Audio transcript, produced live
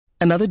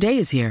Another day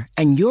is here,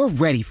 and you're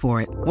ready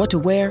for it. What to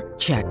wear?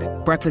 Check.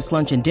 Breakfast,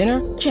 lunch, and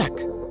dinner? Check.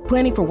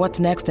 Planning for what's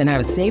next and how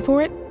to save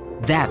for it?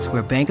 That's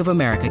where Bank of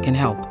America can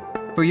help.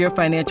 For your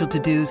financial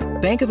to-dos,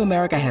 Bank of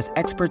America has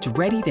experts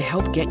ready to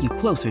help get you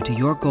closer to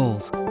your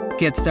goals.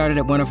 Get started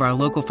at one of our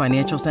local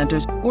financial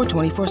centers or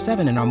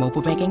 24/7 in our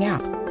mobile banking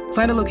app.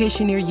 Find a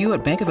location near you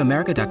at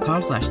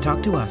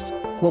bankofamerica.com/talktous.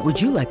 What would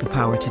you like the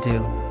power to do?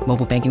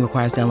 Mobile banking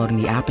requires downloading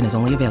the app and is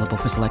only available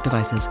for select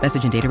devices.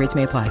 Message and data rates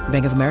may apply.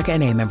 Bank of America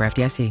N.A., member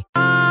FDIC.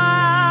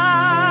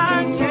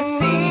 To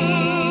see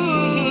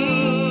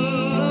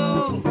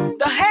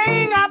the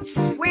hang-ups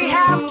we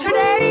have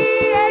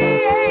today,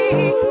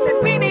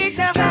 that we need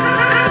to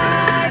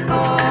fight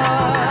for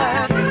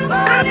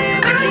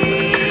liberty.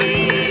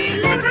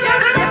 Lift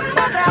yourself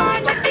up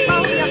on your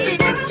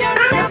feet. Lift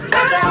yourself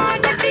up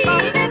on your feet.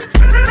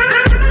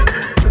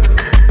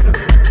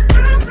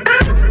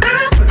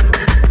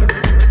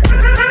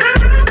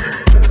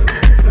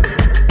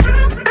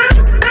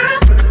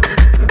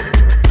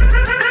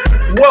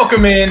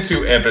 Welcome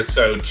into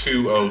episode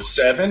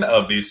 207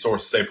 of the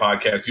Sources Say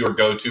podcast, your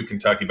go-to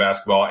Kentucky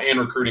basketball and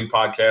recruiting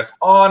podcast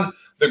on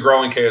the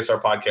growing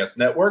KSR Podcast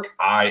Network.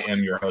 I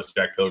am your host,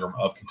 Jack Pilgrim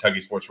of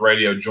Kentucky Sports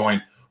Radio,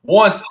 joined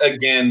once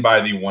again by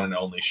the one and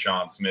only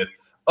Sean Smith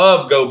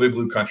of Go Big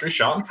Blue Country.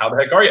 Sean, how the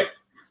heck are you?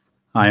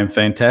 I am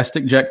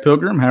fantastic, Jack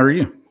Pilgrim. How are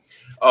you?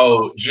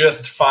 Oh,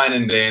 just fine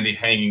and dandy,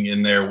 hanging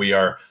in there. We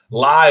are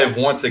live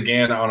once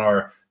again on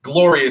our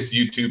glorious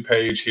YouTube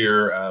page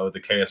here with the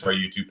KSR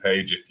YouTube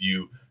page. If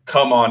you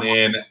come on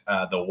in,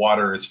 the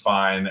water is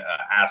fine.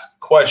 Ask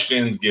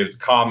questions, give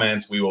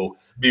comments. We will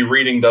be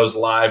reading those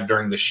live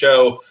during the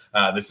show.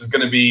 This is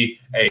going to be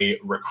a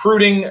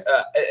recruiting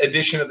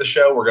edition of the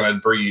show. We're going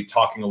to be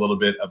talking a little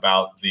bit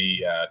about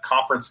the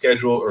conference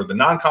schedule, or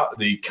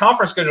the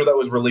conference schedule that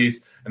was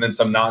released, and then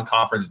some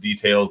non-conference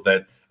details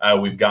that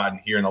we've gotten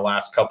here in the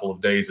last couple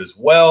of days as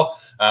well.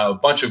 A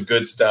bunch of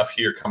good stuff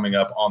here coming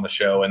up on the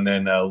show, and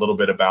then a little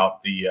bit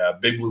about the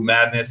Big Blue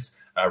Madness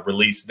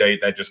release date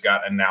that just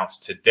got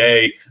announced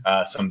today.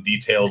 Some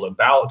details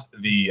about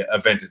the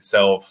event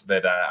itself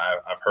that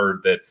I've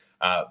heard that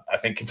I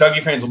think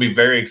Kentucky fans will be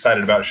very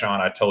excited about. Sean,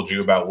 I told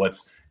you about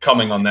what's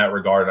coming on that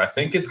regard. I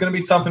think it's going to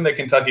be something that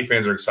Kentucky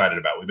fans are excited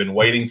about. We've been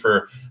waiting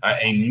for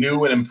a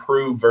new and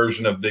improved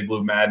version of Big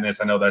Blue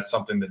Madness. I know that's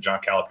something that John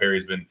Calipari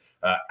has been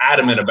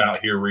adamant about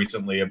here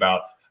recently,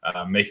 about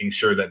making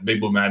sure that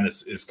Big Blue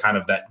Madness is kind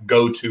of that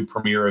go-to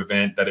premier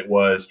event that it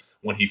was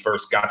when he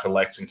first got to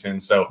Lexington.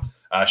 So,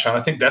 Sean,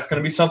 I think that's going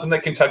to be something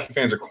that Kentucky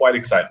fans are quite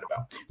excited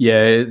about.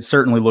 Yeah, it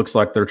certainly looks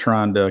like they're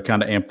trying to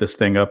kind of amp this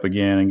thing up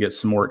again and get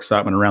some more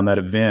excitement around that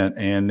event.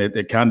 And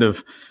it kind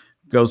of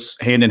goes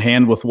hand in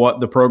hand with what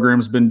the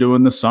program's been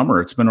doing this summer.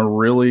 It's been a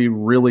really,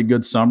 really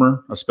good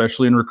summer,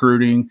 especially in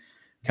recruiting,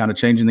 kind of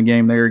changing the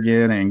game there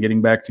again and getting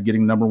back to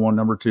getting number one,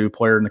 number two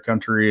player in the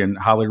country and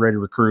highly rated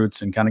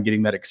recruits, and kind of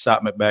getting that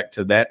excitement back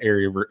to that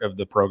area of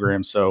the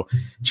program. So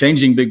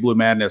changing Big Blue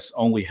Madness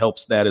only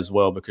helps that as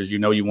well, because you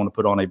want to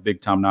put on a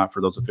big time night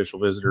for those official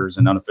visitors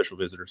and unofficial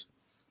visitors.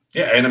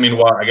 Yeah, and I mean,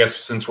 well, I guess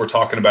since we're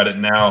talking about it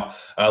now,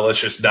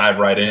 let's just dive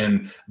right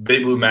in.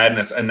 Big Blue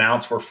Madness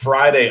announced for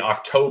Friday,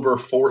 October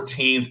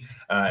 14th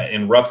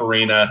in Rupp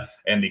Arena,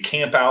 and the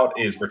campout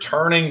is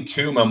returning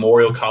to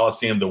Memorial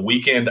Coliseum the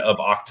weekend of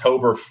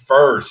October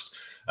 1st.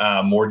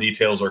 More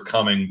details are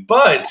coming,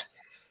 but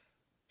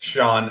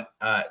Sean,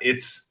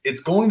 it's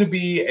going to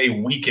be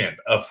a weekend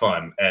of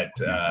fun at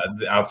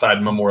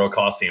outside Memorial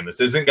Coliseum. This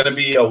isn't going to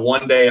be a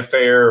one-day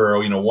affair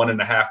or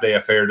 1.5-day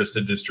affair just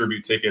to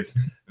distribute tickets.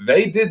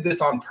 They did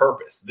this on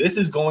purpose. This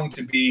is going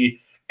to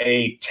be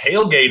a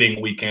tailgating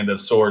weekend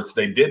of sorts.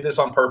 They did this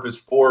on purpose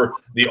for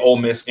the Ole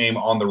Miss game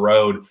on the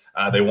road.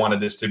 They wanted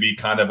this to be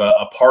kind of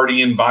a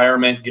party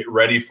environment, get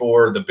ready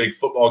for the big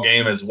football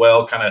game as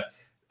well, kind of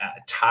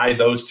tie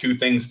those two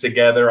things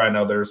together. I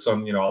know there's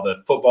some, all the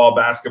football,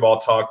 basketball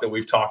talk that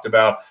we've talked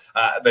about.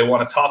 They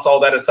want to toss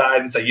all that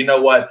aside and say, you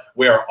know what,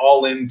 we are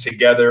all in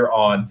together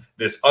on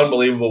this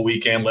unbelievable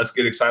weekend. Let's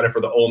get excited for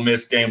the Ole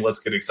Miss game. Let's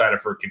get excited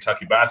for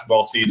Kentucky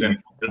basketball season.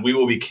 And we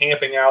will be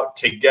camping out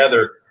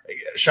together.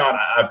 Sean,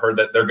 I've heard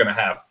that they're going to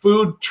have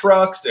food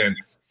trucks and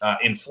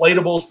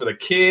inflatables for the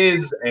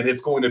kids, and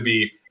it's going to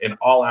be an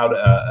all-out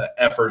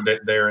effort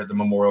there at the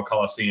Memorial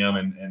Coliseum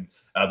and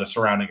the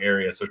surrounding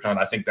area. So, Sean,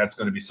 I think that's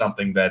going to be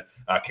something that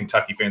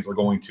Kentucky fans are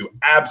going to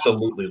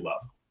absolutely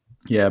love.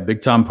 Yeah,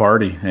 big time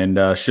party,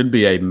 and should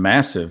be a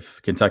massive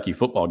Kentucky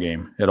football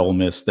game at Ole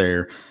Miss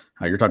there.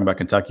 You're talking about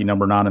Kentucky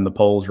number 9 in the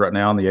polls right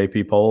now in the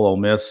AP poll. Ole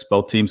Miss,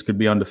 both teams could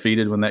be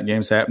undefeated when that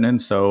game's happening.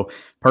 So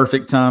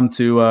perfect time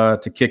to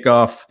kick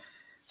off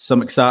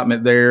some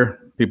excitement there.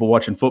 People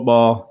watching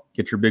football,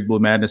 get your Big Blue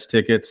Madness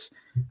tickets.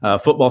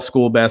 Football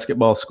school,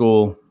 basketball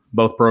school,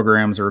 both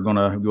programs are going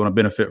to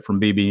benefit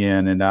from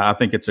BBM, and I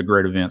think it's a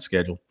great event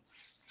scheduled.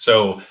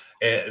 So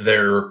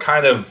they're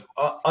kind of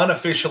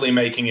unofficially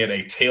making it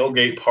a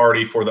tailgate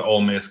party for the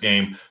Ole Miss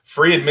game.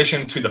 Free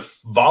admission to the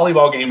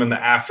volleyball game in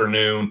the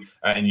afternoon,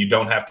 and you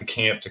don't have to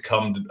camp to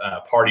come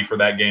party for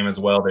that game as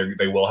well.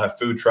 They will have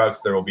food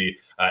trucks. There will be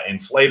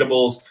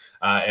inflatables.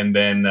 And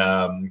then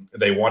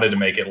they wanted to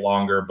make it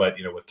longer, but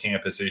with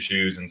campus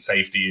issues and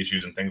safety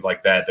issues and things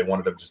like that, they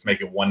wanted to just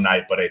make it one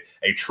night. But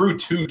a true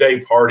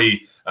 2-day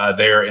party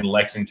there in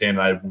Lexington.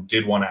 I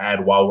did want to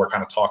add, while we're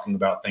kind of talking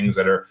about things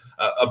that are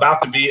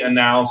about to be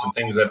announced and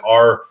things that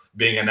are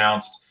being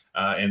announced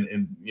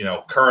and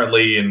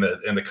currently in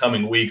the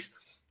coming weeks,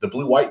 the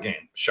blue-white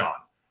game, Sean,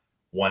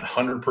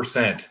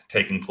 100%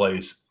 taking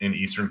place in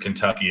Eastern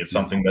Kentucky. It's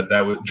something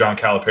that John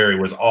Calipari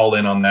was all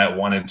in on, that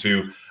wanted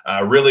to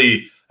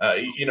really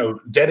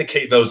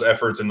dedicate those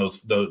efforts and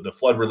the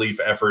flood relief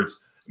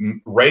efforts,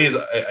 raise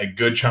a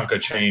good chunk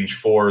of change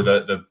for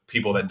the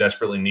people that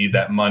desperately need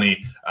that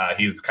money.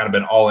 He's kind of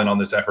been all in on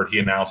this effort. He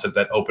announced at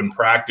that open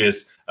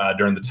practice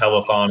during the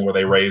telethon where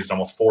they raised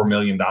almost $4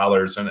 million,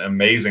 an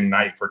amazing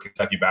night for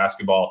Kentucky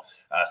basketball.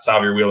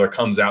 Xavier Wheeler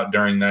comes out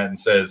during that and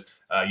says,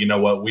 you know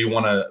what, we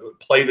want to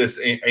play this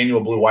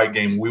annual blue-white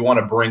game. We want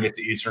to bring it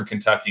to Eastern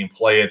Kentucky and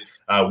play it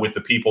with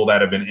the people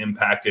that have been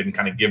impacted and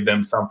kind of give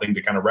them something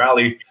to kind of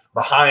rally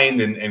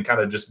behind and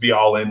kind of just be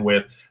all in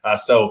with.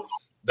 So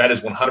that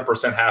is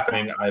 100%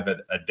 happening. I have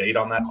a date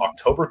on that,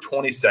 October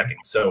 22nd.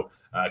 So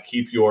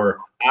keep your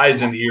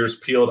eyes and ears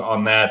peeled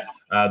on that.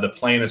 The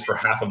plan is for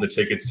half of the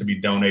tickets to be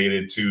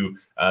donated to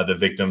the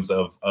victims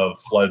of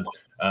flood,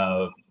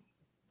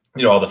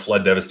 all the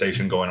flood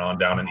devastation going on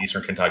down in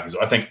Eastern Kentucky.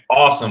 So I think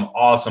awesome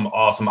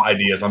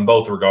ideas on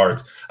both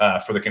regards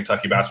for the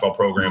Kentucky basketball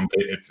program.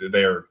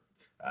 They're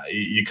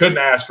you couldn't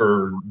ask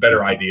for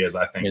better ideas,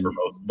 I think, for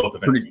both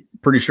events.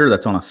 Pretty sure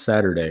that's on a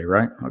Saturday,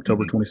 right?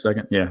 October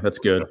 22nd. Yeah, that's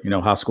good.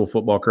 High school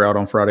football crowd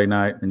on Friday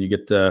night, and you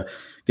get to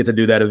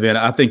do that event.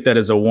 I think that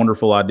is a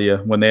wonderful idea.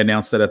 When they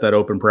announced that at that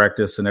open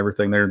practice and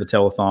everything there in the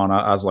telethon,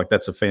 I was like,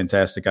 that's a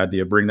fantastic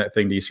idea. Bring that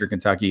thing to Eastern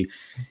Kentucky,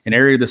 an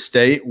area of the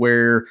state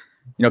where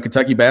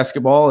Kentucky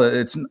basketball,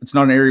 it's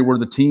not an area where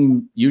the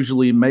team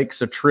usually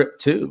makes a trip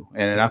to.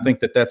 And I think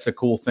that that's a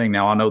cool thing.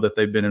 Now, I know that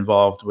they've been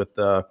involved with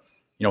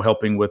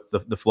helping with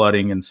the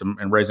flooding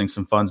and raising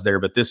some funds there,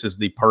 but this is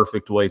the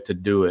perfect way to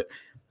do it.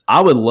 I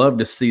would love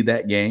to see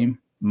that game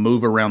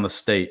move around the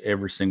state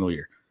every single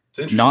year.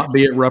 Not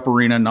be at Rupp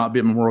Arena, not be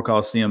at Memorial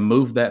Coliseum,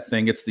 move that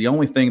thing. It's the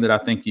only thing that I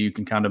think you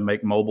can kind of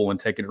make mobile and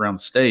take it around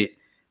the state.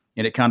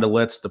 And it kind of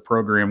lets the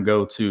program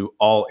go to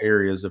all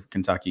areas of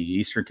Kentucky,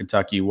 Eastern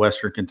Kentucky,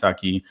 Western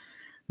Kentucky,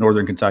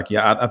 Northern Kentucky.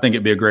 I think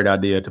it'd be a great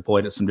idea to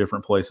play it at some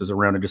different places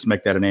around and just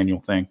make that an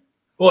annual thing.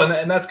 Well,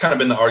 and that's kind of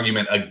been the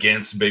argument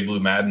against Big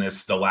Blue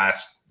Madness the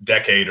last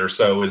decade or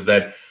so, is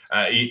that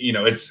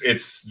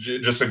it's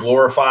just a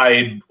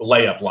glorified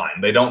layup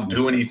line. They don't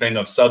do anything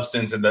of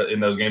substance in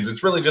those games.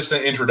 It's really just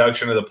an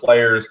introduction to the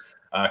players.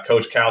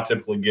 Coach Cal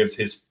typically gives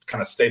his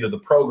kind of state of the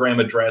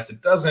program address.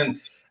 It doesn't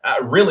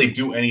really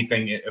do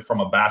anything from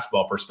a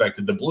basketball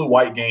perspective. The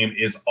blue-white game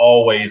is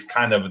always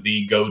kind of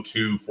the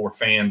go-to for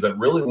fans that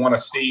really want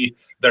to see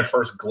their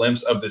first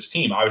glimpse of this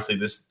team. Obviously,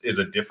 this is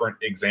a different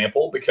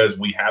example because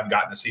we have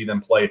gotten to see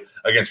them play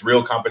against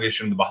real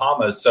competition in the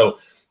Bahamas. So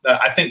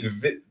I think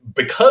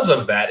because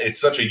of that, it's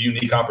such a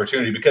unique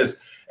opportunity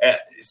because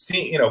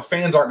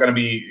fans aren't going to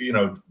be,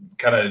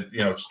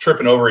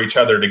 tripping over each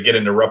other to get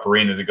into Rupp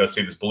Arena to go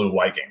see this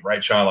blue-white game,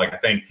 right, Sean? Like, I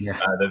think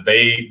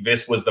that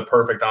this was the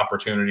perfect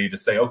opportunity to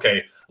say,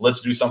 okay,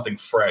 let's do something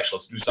fresh.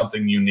 Let's do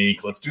something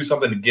unique. Let's do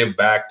something to give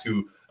back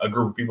to a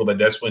group of people that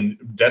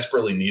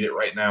desperately need it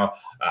right now.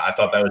 I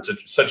thought that was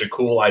such a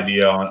cool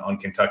idea on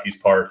Kentucky's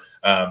part.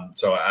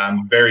 So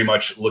I'm very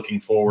much looking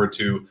forward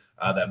to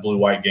that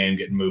blue-white game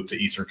getting moved to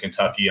Eastern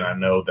Kentucky. And I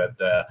know that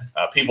the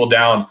people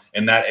down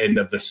in that end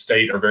of the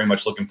state are very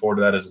much looking forward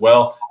to that as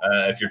well.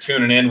 If you're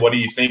tuning in, what do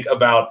you think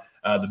about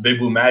the Big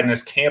Blue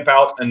Madness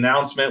campout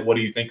announcement? What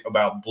do you think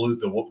about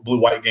the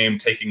blue-white game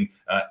taking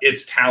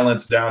its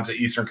talents down to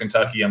Eastern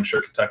Kentucky? I'm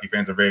sure Kentucky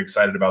fans are very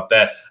excited about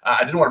that.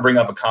 I did want to bring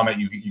up a comment.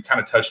 You kind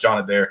of touched on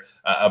it there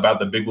about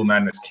the Big Blue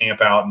Madness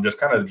campout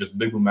and just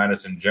Big Blue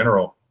Madness in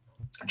general.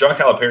 John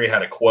Calipari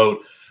had a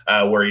quote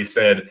where he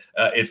said,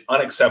 it's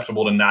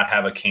unacceptable to not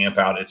have a camp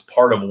out. It's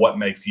part of what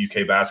makes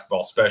UK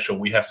basketball special.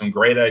 We have some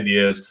great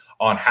ideas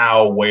on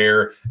how,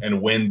 where,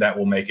 and when that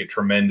will make it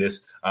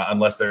tremendous.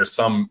 Unless there's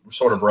some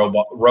sort of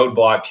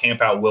roadblock,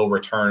 camp out will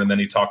return. And then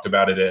he talked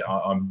about it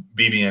on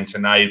BBM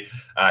tonight.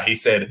 He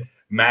said,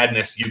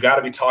 madness, you got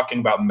to be talking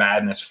about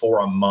madness for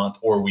a month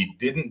or we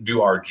didn't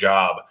do our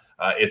job.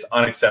 It's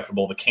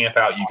unacceptable. The camp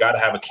out, you got to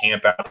have a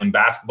camp out. In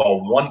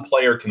basketball, one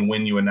player can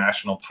win you a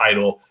national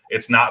title.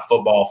 It's not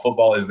football.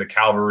 Football is the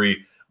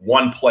cavalry,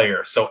 one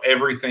player. So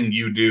everything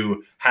you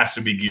do has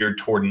to be geared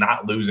toward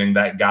not losing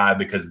that guy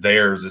because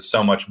theirs is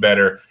so much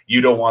better.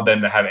 You don't want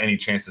them to have any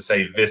chance to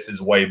say this is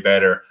way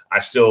better. I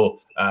still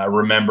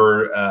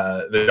remember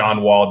the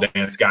John Wall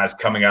dance, guys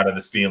coming out of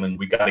the ceiling.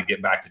 We got to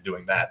get back to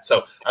doing that.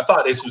 So I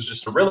thought this was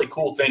just a really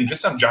cool thing,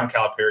 just on John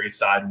Calipari's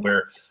side,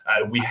 where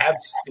we have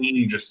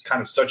seen just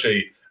kind of such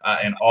a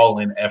an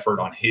all-in effort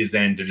on his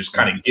end to just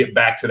kind of get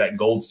back to that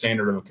gold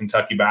standard of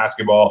Kentucky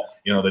basketball.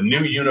 The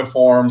new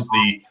uniforms,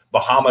 the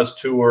Bahamas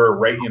tour,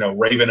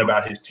 raving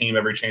about his team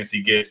every chance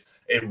he gets.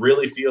 It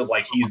really feels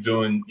like he's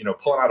doing,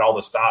 pulling out all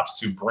the stops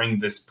to bring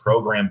this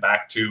program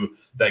back to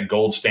that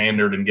gold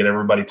standard and get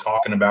everybody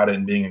talking about it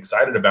and being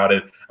excited about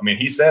it. I mean,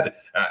 he said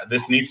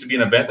this needs to be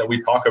an event that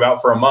we talk about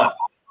for a month.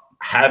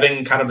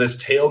 Having kind of this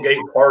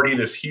tailgate party,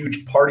 this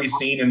huge party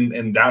scene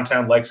in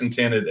downtown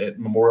Lexington at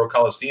Memorial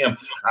Coliseum,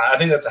 I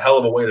think that's a hell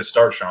of a way to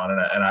start, Sean.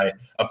 And I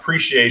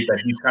appreciate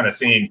that he's kind of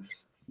seeing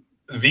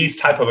these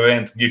type of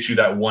events get you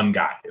that one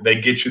guy.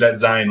 They get you that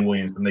Zion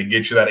Williamson. They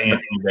get you that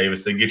Anthony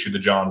Davis. They get you the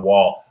John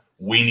Wall.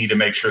 We need to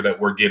make sure that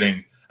we're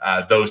getting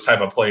those type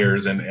of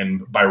players,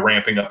 and by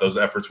ramping up those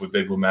efforts with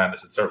Big Blue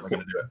Madness, it's certainly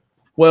going to do it.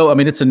 Well, I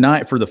mean, it's a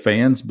night for the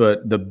fans,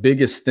 but the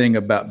biggest thing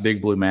about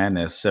Big Blue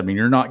Madness, I mean,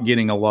 you're not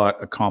getting a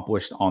lot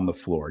accomplished on the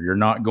floor. You're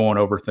not going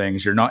over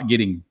things. You're not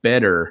getting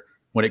better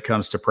when it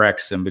comes to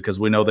practicing, because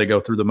we know they go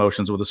through the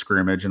motions with a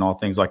scrimmage and all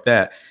things like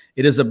that.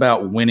 It is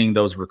about winning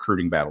those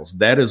recruiting battles.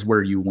 That is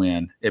where you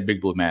win at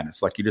Big Blue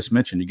Madness. Like you just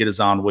mentioned, you get a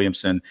Zion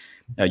Williamson.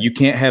 You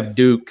can't have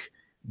Duke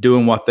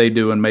doing what they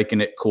do and making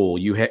it cool.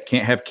 You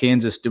can't have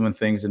Kansas doing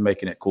things and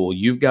making it cool.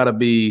 You've got to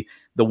be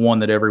the one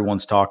that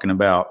everyone's talking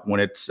about when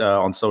it's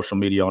on social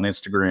media, on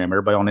Instagram,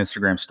 everybody on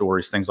Instagram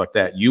stories, things like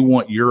that. You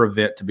want your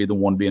event to be the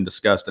one being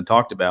discussed and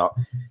talked about.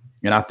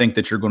 And I think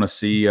that you're going to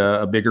see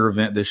a bigger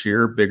event this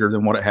year, bigger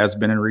than what it has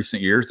been in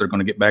recent years. They're going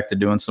to get back to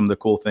doing some of the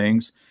cool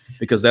things,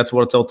 because that's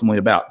what it's ultimately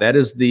about. That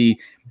is the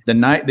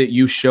night that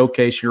you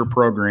showcase your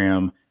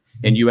program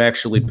and you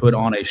actually put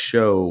on a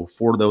show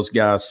for those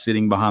guys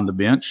sitting behind the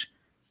bench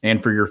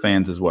and for your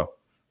fans as well.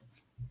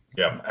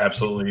 Yeah,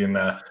 absolutely. And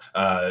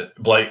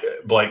Blake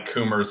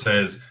Coomer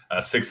says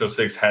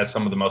 606 has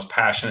some of the most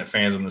passionate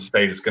fans in the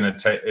state. It's going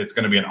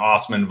to be an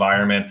awesome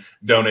environment.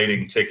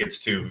 Donating tickets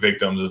to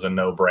victims is a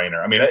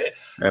no-brainer. I mean,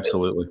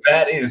 absolutely.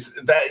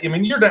 I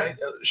mean, you're down,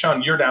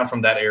 Sean. You're down from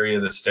that area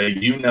of the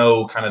state.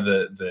 Kind of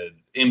the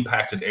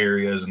impacted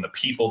areas and the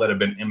people that have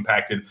been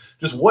impacted.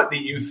 Just what do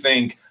you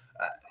think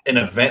an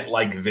event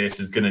like this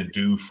is going to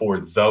do for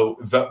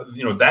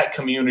that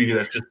community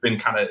that's just been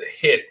kind of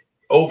hit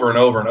over and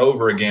over and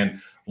over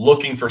again,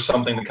 looking for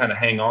something to kind of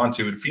hang on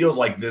to? It feels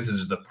like this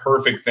is the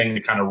perfect thing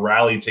to kind of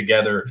rally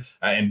together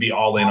and be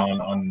all in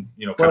on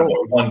kind of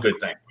one good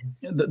thing.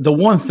 The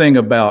one thing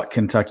about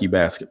Kentucky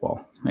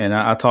basketball, and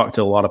I talk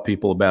to a lot of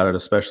people about it,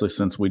 especially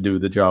since we do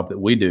the job that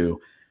we do,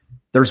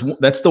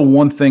 that's the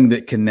one thing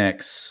that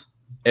connects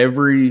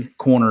every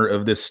corner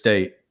of this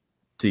state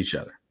to each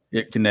other.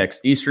 It connects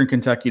Eastern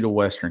Kentucky to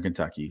Western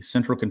Kentucky,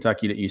 Central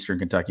Kentucky to Eastern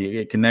Kentucky.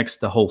 It connects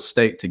the whole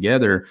state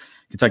together,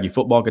 Kentucky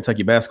football,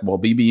 Kentucky basketball,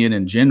 BBN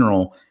in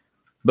general.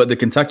 But the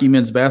Kentucky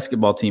men's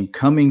basketball team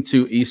coming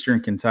to Eastern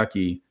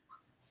Kentucky,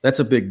 that's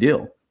a big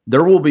deal.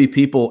 There will be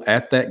people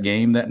at that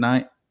game that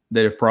night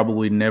that have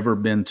probably never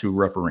been to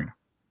Rupp Arena,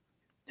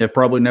 have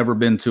probably never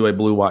been to a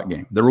blue-white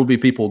game. There will be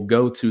people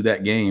go to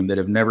that game that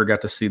have never got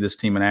to see this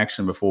team in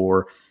action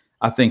before.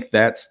 I think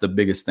that's the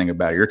biggest thing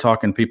about it. You're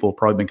talking people who've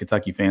probably been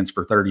Kentucky fans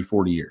for 30,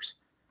 40 years.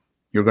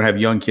 You're going to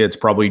have young kids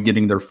probably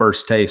getting their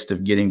first taste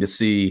of getting to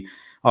see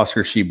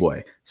Oscar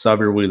Tshiebwe,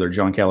 Xavier Wheeler,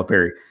 John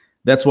Calipari.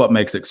 That's what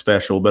makes it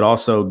special, but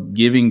also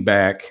giving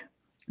back,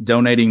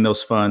 donating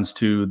those funds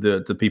to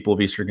the people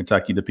of Eastern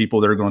Kentucky, the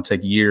people that are going to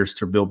take years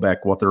to build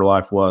back what their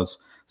life was.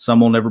 Some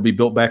will never be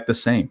built back the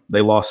same. They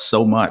lost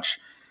so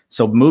much.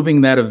 So moving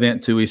that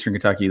event to Eastern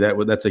Kentucky,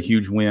 that's a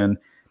huge win.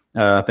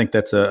 I think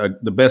that's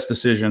the best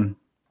decision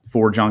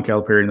for John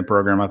Calipari in the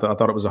program. I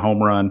thought it was a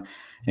home run.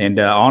 And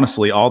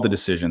honestly, all the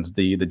decisions,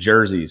 the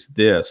jerseys,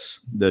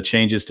 the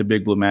changes to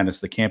Big Blue Madness,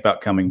 the campout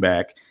coming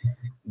back,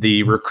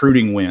 the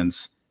recruiting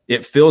wins,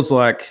 it feels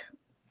like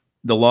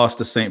the loss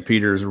to St.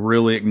 Peter's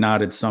really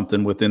ignited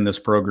something within this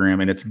program,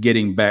 and it's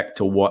getting back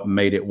to what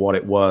made it what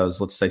it was,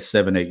 let's say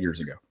 7-8 years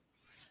ago.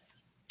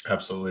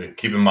 Absolutely.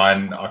 Keep in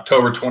mind,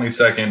 October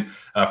 22nd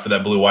for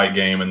that blue-white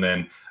game, and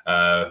then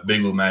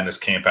Big Blue Madness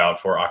camp out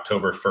for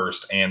October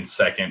 1st and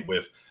 2nd,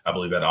 with I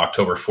believe that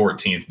October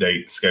 14th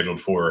date scheduled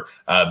for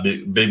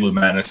Big Blue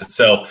Madness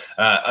itself.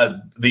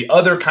 The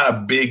other kind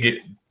of big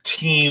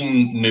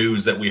team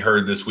news that we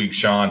heard this week,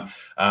 Sean,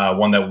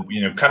 one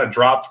that kind of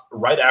dropped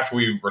right after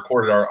we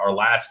recorded our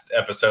last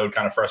episode,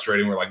 kind of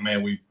frustrating. We're like,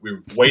 man, we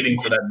were waiting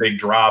for that big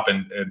drop,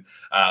 and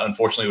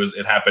unfortunately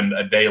it happened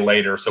a day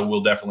later. So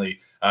we'll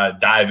definitely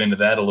dive into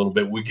that a little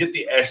bit. We get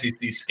the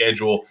SEC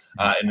schedule,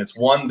 and it's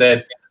one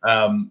that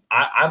I'm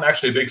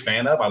actually a big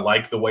fan of. I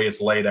like the way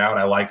it's laid out.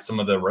 I like some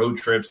of the road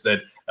trips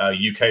that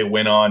UK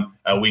went on.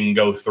 We can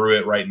go through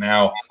it right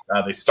now.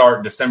 They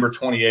start December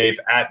 28th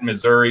at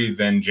Missouri,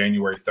 then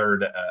January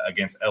 3rd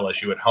against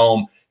LSU at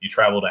home. You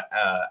travel to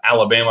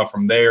Alabama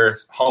from there,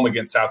 home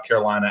against South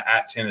Carolina,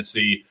 at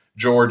Tennessee,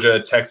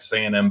 Georgia, Texas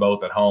A&M,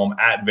 both at home,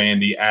 at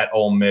Vandy, at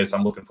Ole Miss.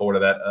 I'm looking forward to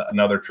that.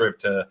 Another trip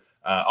to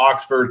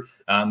Oxford.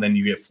 Then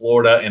you get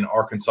Florida and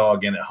Arkansas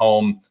again at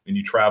home. Then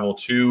you travel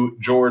to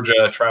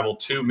Georgia, travel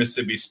to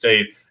Mississippi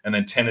State, and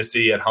then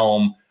Tennessee at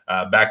home.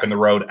 back on the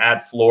road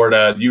at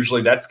Florida.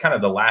 Usually that's kind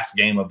of the last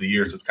game of the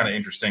year, so it's kind of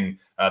interesting.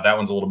 That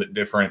one's a little bit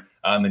different.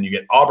 And then you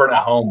get Auburn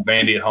at home,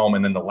 Vandy at home,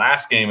 and then the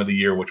last game of the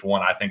year, which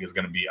one I think is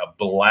going to be a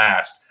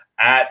blast,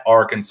 at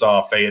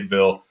Arkansas,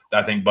 Fayetteville.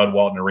 I think Bud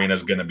Walton Arena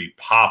is going to be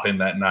popping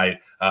that night.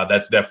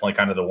 That's definitely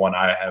kind of the one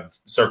I have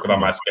circled on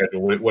my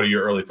schedule. What are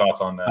your early thoughts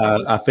on that?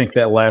 I think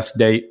that last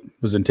date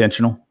was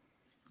intentional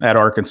at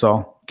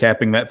Arkansas,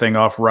 capping that thing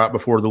off right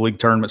before the league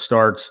tournament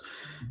starts.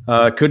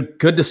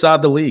 Could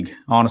decide the league,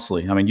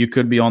 honestly. I mean, you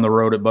could be on the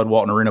road at Bud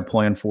Walton Arena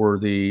playing for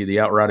the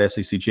outright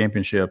SEC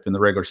championship in the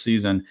regular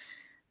season.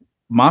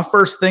 My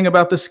first thing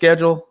about this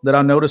schedule that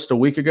I noticed a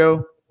week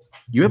ago,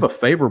 you have a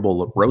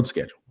favorable road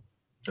schedule.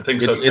 I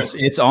think so.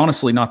 It's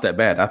honestly not that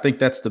bad. I think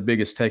that's the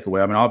biggest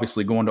takeaway. I mean,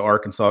 obviously going to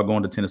Arkansas,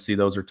 going to Tennessee,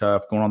 those are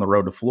tough. Going on the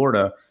road to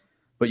Florida,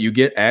 but you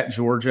get at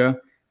Georgia,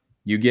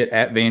 you get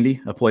at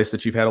Vandy, a place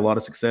that you've had a lot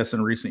of success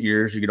in recent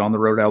years. You get on the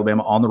road at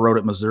Alabama, on the road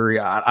at Missouri.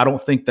 I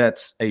don't think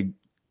that's a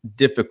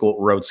difficult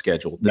road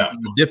schedule. The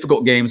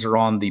difficult games are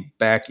on the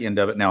back end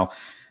of it. Now,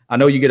 I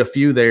know you get a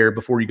few there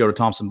before you go to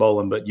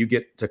Thompson-Boling, but you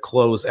get to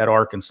close at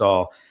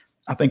Arkansas.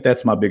 I think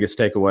that's my biggest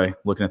takeaway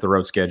looking at the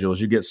road schedule is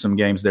you get some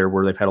games there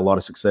where they've had a lot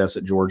of success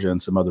at Georgia and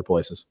some other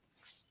places.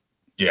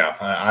 Yeah,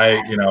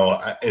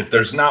 if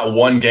there's not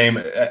one game,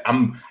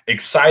 I'm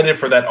excited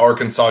for that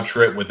Arkansas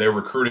trip with their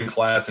recruiting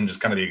class and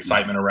just kind of the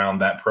excitement around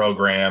that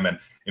program. And,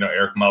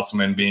 Eric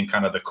Musselman being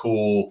kind of the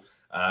cool,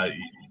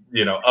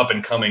 up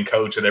and coming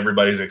coach that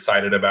everybody's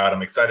excited about.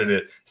 I'm excited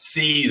to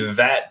see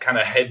that kind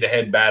of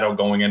head-to-head battle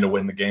going into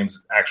when the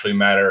games actually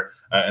matter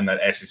in that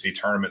SEC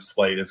tournament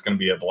slate. It's going to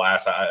be a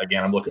blast.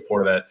 I'm looking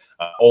forward to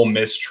that Ole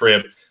Miss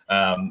trip.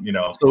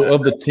 So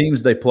of the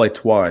teams they play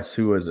twice,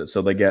 who is it?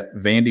 So they got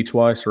Vandy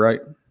twice,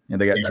 right?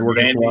 And they got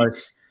Georgia Vandy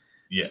twice.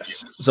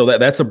 Yes. So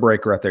that's a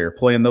break right there.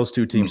 Playing those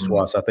two teams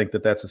twice, I think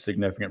that's a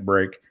significant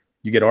break.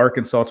 You get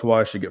Arkansas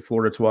twice, you get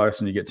Florida twice,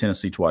 and you get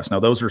Tennessee twice. Now,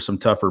 those are some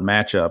tougher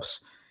matchups.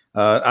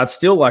 I'd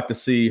still like to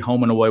see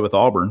home and away with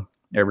Auburn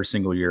every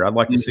single year. I'd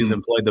like to see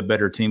them play the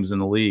better teams in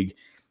the league.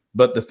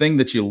 But the thing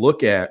that you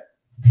look at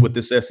with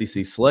this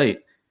SEC slate,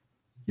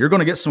 you're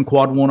going to get some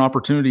quad one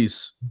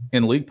opportunities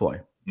in league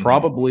play.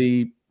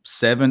 Probably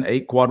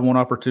 7-8 quad one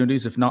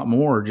opportunities, if not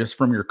more, just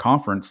from your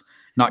conference,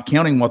 not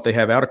counting what they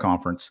have out of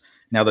conference.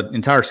 Now, the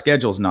entire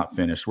schedule is not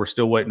finished. We're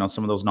still waiting on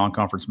some of those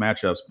non-conference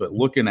matchups. But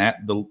looking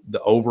at the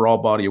overall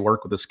body of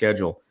work with the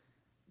schedule,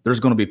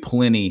 there's going to be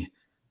plenty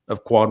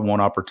of quad one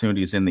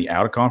opportunities in the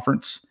out of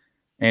conference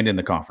and in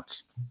the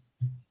conference.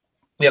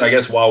 Yeah, and I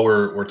guess while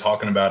we're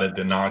talking about it,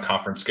 the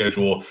non-conference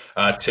schedule,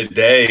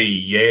 today,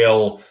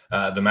 Yale,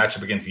 the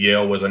matchup against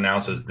Yale was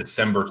announced as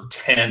December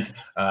 10th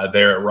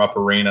there at Rupp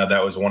Arena.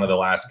 That was one of the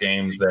last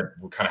games that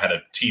we kind of had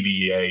a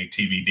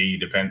TBD,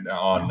 depend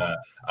on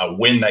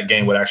when that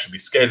game would actually be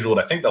scheduled.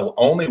 I think the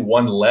only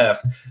one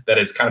left that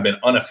has kind of been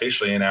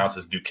unofficially announced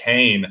is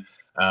Duquesne.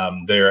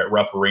 There at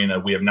Rupp Arena.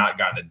 We have not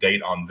gotten a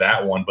date on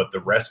that one, but the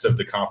rest of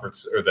the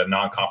conference or the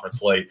non-conference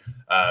slate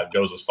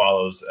goes as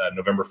follows.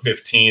 November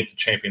 15th,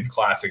 Champions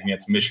Classic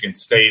against Michigan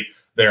State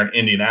there in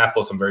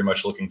Indianapolis. I'm very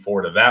much looking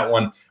forward to that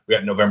one. We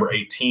got November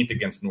 18th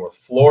against North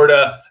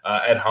Florida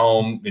at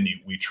home. Then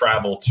we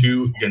travel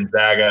to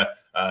Gonzaga,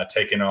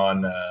 taking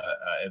on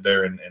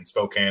there in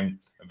Spokane.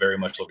 I'm very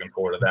much looking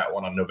forward to that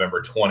one on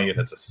November 20th.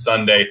 It's a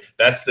Sunday.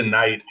 That's the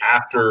night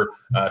after,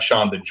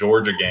 Sean, the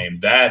Georgia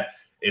game. That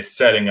is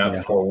setting up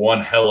for one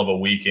hell of a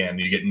weekend.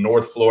 You get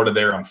North Florida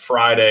there on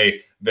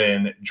Friday,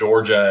 then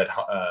Georgia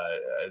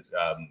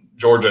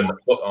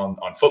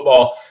on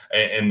football,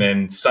 and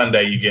then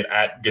Sunday you get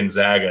at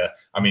Gonzaga.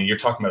 I mean, you're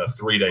talking about a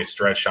 3-day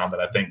stretch, Sean, that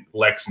I think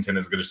Lexington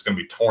is just going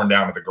to be torn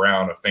down to the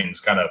ground if things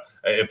kind of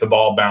if the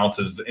ball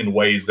bounces in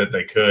ways that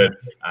they could.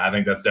 I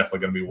think that's definitely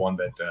going to be one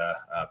that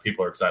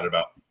people are excited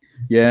about.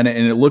 Yeah, and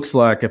it looks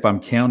like, if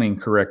I'm counting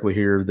correctly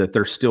here, that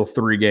there's still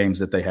 3 games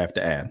that they have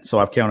to add. So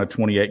I've counted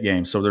 28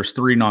 games. So there's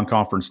 3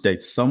 non-conference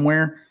dates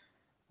somewhere.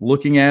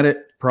 Looking at it,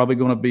 probably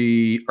going to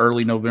be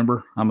early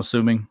November, I'm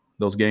assuming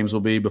those games will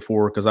be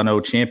before, because I know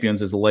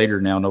Champions is later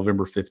now,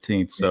 November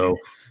 15th. So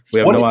we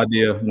have no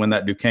idea when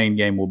that Duquesne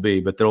game will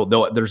be, but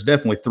there's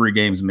definitely 3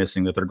 games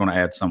missing that they're going to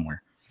add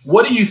somewhere.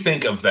 What do you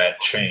think of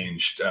that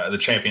change, the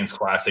Champions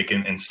Classic,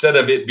 and instead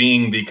of it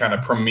being the kind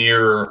of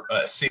premier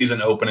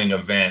season opening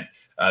event,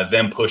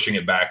 them pushing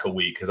it back a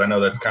week? Because I know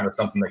that's kind of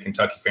something that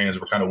Kentucky fans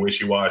were kind of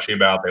wishy-washy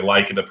about. They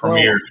like the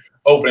premier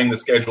opening the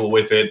schedule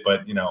with it,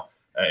 but,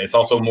 it's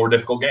also a more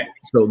difficult game.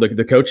 So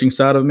the coaching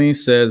side of me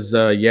says,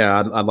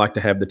 I'd like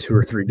to have the 2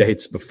 or 3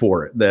 dates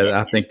before it. That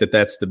I think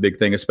that's the big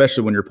thing,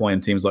 especially when you're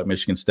playing teams like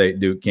Michigan State,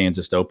 Duke,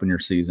 Kansas to open your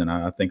season.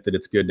 I think that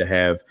it's good to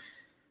have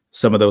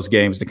some of those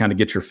games to kind of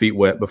get your feet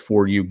wet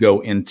before you go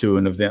into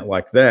an event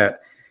like that.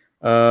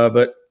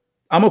 But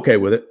I'm okay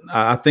with it.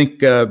 I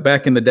think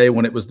back in the day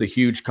when it was the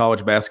huge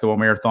college basketball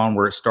marathon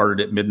where it started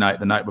at midnight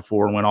the night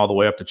before and went all the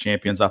way up to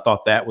Champions, I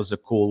thought that was a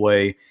cool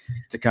way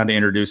to kind of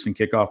introduce and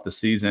kick off the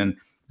season.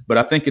 But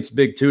I think it's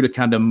big, too, to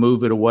kind of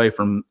move it away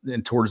from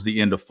and towards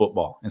the end of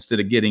football instead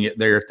of getting it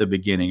there at the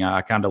beginning. I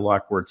kind of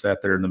like where it's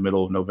at there in the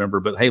middle of November.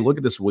 But, hey, look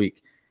at this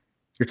week.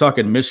 You're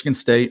talking Michigan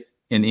State,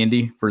 in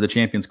Indy for the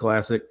Champions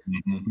Classic.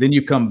 Mm-hmm. Then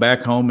you come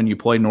back home and you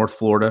play North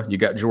Florida. You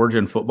got Georgia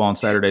in football on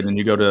Saturday. Then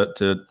you go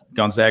to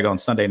Gonzaga on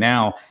Sunday.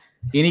 Now,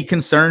 any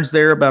concerns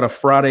there about a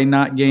Friday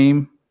night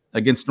game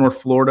against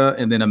North Florida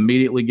and then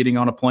immediately getting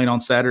on a plane on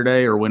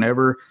Saturday or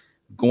whenever,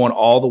 going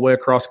all the way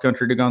across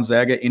country to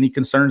Gonzaga? Any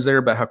concerns there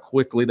about how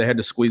quickly they had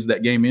to squeeze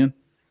that game in?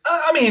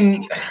 I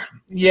mean,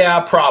 yeah,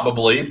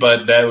 probably,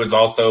 but that was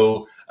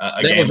also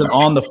that was an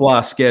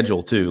on-the-fly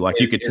schedule too. Like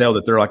you could tell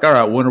that they're like, all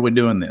right, when are we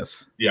doing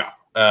this? Yeah.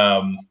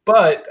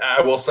 But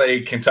I will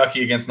say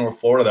Kentucky against North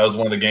Florida, that was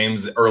one of the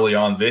games early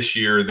on this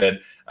year that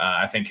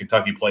I think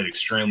Kentucky played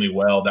extremely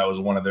well. That was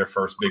one of their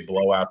first big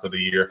blowouts of the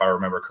year, if I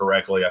remember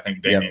correctly. I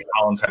think Damian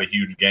Collins had a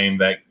huge game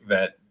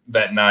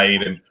that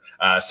night. And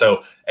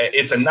so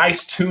it's a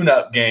nice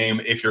tune-up game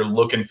if you're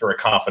looking for a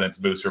confidence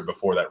booster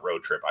before that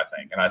road trip, I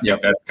think. And I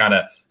think that's kind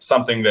of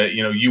something that,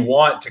 you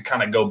want to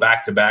kind of go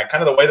back-to-back,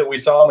 kind of the way that we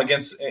saw them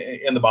against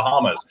in the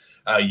Bahamas.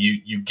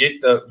 You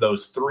get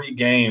those 3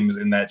 games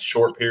in that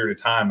short period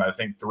of time. I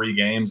think 3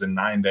 games in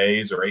 9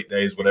 days or 8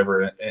 days,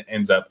 whatever it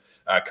ends up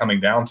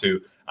coming down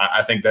to.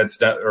 I think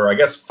that's or I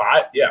guess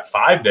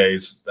 5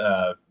 days.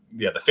 The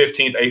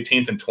 15th,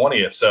 18th, and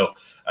 20th. So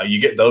you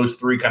get those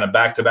 3 kind of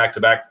back to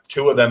back,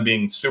 2 of them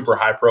being super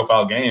high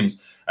profile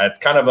games. It's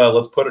kind of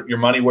let's put your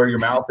money where your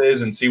mouth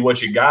is and see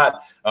what you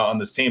got on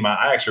this team.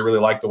 I actually really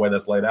like the way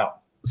that's laid out.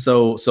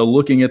 So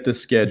looking at this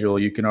schedule,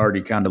 you can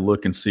already kind of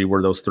look and see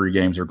where those 3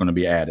 games are going to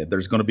be added.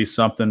 There's going to be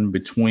something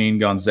between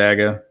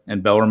Gonzaga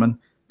and Bellarmine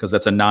because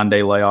that's a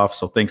 9-day layoff.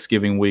 So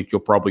Thanksgiving week,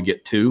 you'll probably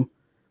get 2,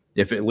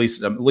 if at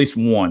least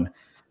 1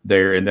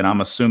 there. And then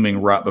I'm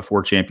assuming right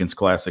before Champions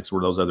Classics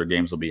where those other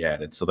games will be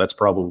added. So that's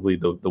probably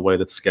the way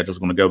that the schedule is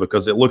going to go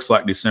because it looks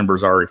like December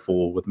is already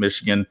full with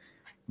Michigan,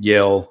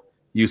 Yale,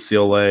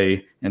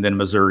 UCLA, and then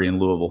Missouri and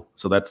Louisville.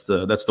 So that's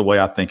the way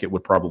I think it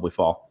would probably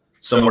fall.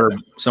 Somewhere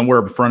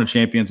in front of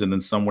Champions and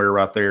then somewhere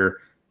right there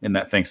in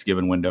that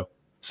Thanksgiving window.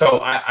 So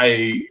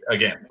I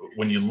again,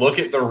 when you look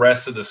at the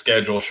rest of the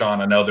schedule,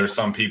 Sean, I know there's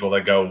some people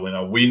that go,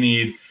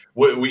 we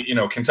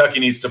Kentucky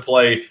needs to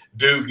play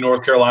Duke,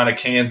 North Carolina,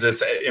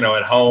 Kansas,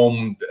 at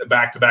home,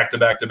 back to back,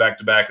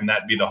 and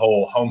that'd be the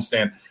whole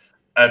homestand.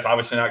 That's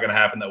obviously not going to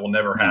happen. That will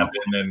never happen.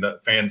 And the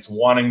fans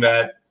wanting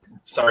that,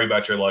 sorry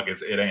about your luck,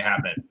 it ain't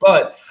happening.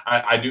 But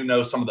I do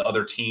know some of the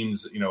other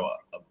teams,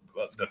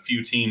 the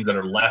few teams that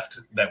are left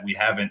that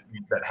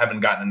haven't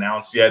gotten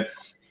announced yet.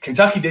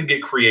 Kentucky did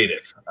get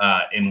creative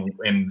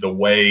in the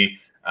way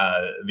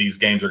these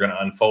games are going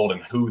to unfold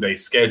and who they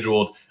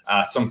scheduled.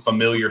 Some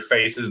familiar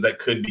faces that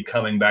could be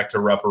coming back to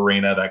Rupp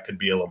Arena. That could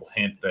be a little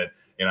hint that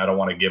I don't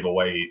want to give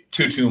away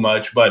too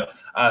much, but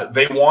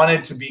they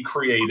wanted to be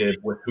creative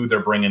with who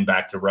they're bringing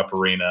back to Rupp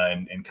Arena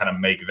and kind of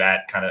make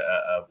that kind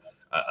of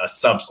a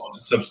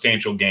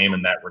substantial game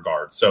in that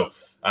regard. So,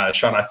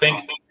 Sean, I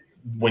think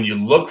when you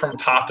look from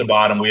top to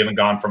bottom, we haven't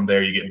gone from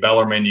there. You get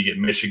Bellarmine, you get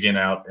Michigan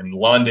out in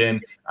London,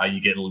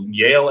 you get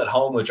Yale at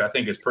home, which I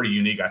think is pretty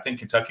unique. I think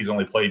Kentucky's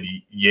only played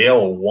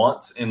Yale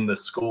once in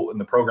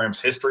the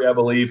program's history, I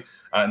believe.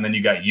 And then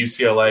you got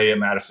UCLA at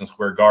Madison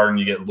Square Garden.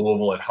 You get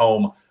Louisville at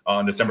home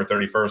on December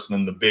 31st, and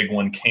then the big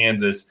one,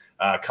 Kansas,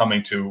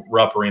 coming to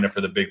Rupp Arena for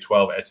the Big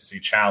 12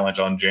 SEC Challenge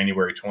on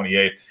January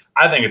 28th.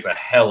 I think it's a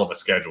hell of a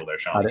schedule there,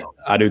 Sean.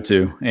 I do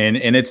too. And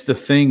it's the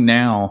thing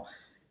now,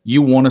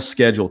 you want to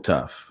schedule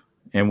tough.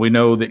 And we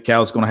know that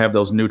Cal's going to have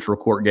those neutral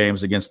court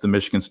games against the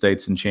Michigan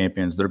States and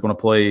champions. They're going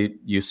to play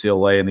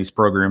UCLA and these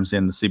programs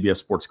in the CBS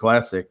Sports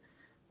Classic.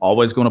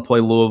 Always going to play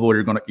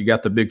Louisville. You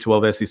got the Big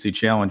 12 SEC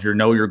Challenge. You're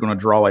going to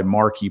draw a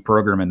marquee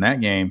program in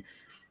that game.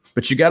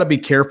 But you got to be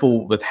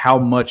careful with how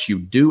much you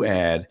do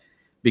add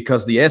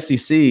because the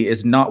SEC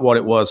is not what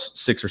it was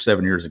 6 or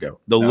 7 years ago.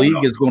 The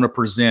league is going to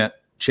present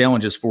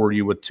challenges for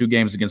you with 2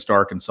 games against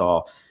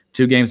Arkansas,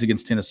 2 games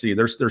against Tennessee.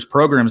 There's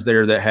programs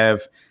there that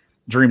have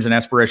dreams and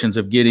aspirations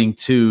of getting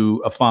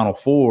to a Final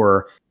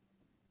Four.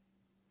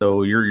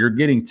 So you're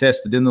getting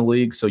tested in the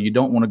league, so you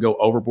don't want to go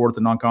overboard with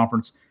the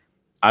non-conference.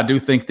 I do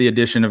think the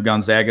addition of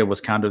Gonzaga was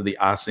kind of the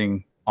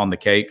icing on the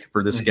cake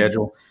for this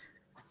schedule.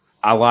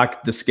 I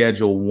like the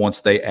schedule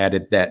once they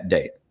added that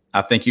date.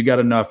 I think you got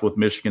enough with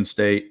Michigan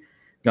State,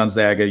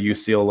 Gonzaga,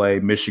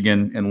 UCLA,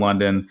 Michigan, and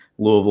London,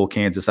 Louisville,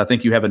 Kansas. I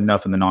think you have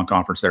enough in the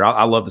non-conference there.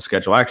 I love the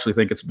schedule. I actually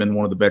think it's been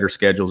one of the better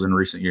schedules in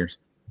recent years.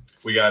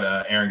 We got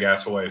Aaron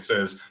Gasaway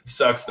says,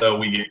 sucks though.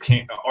 We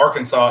get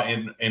Arkansas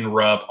in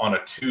Rupp on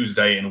a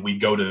Tuesday and we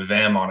go to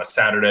them on a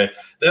Saturday.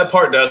 That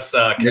part does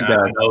suck. It does.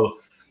 I know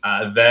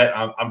that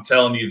I'm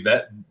telling you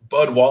that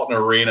Bud Walton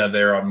Arena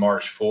there on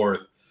March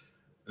 4th,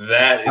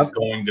 that is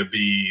going to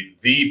be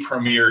the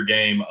premier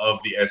game of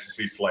the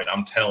SEC slate.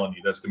 I'm telling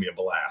you, that's going to be a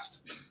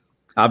blast.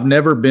 I've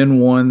never been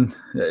one.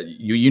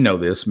 You know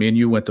this. Me and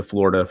you went to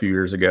Florida a few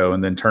years ago,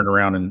 and then turned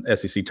around and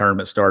SEC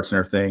tournament starts and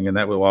everything. And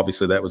that was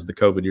the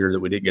COVID year that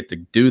we didn't get to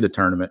do the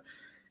tournament.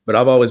 But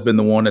I've always been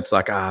the one that's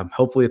like,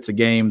 hopefully it's a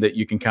game that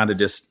you can kind of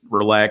just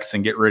relax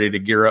and get ready to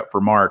gear up for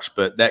March.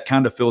 But that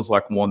kind of feels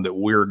like one that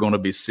we're going to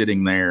be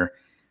sitting there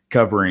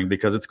covering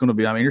because it's going to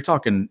be. You're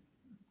talking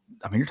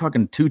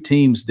 2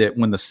 teams that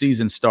when the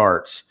season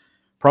starts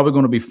probably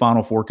going to be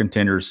Final Four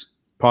contenders,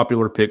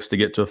 popular picks to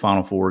get to a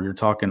Final Four. You're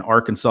talking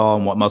Arkansas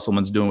and what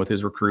Musselman's doing with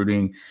his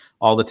recruiting,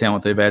 all the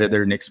talent they've added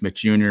there, Nick Smith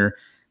Jr.,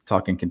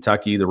 talking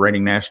Kentucky, the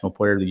reigning national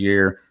player of the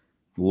year,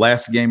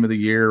 last game of the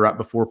year right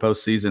before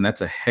postseason.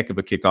 That's a heck of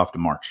a kickoff to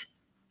March.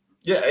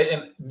 Yeah,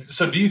 and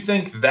so do you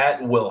think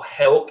that will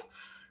help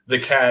the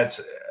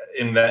Cats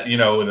in that,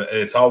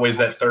 it's always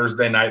that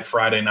Thursday night,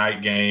 Friday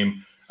night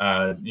game,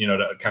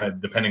 to kind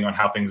of depending on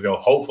how things go,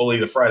 hopefully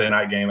the Friday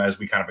night game as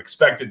we kind of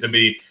expect it to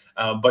be.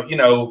 But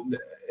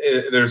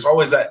there's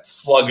always that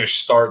sluggish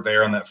start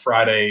there on that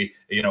Friday,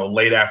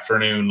 late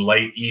afternoon,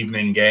 late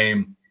evening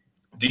game.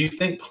 Do you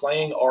think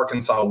playing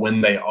Arkansas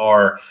when they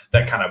are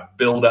that kind of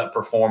build up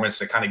performance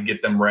to kind of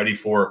get them ready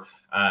for,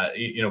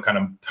 kind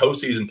of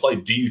postseason play,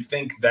 do you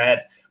think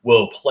that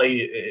will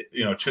play,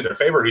 to their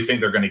favor? Or do you think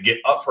they're going to get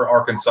up for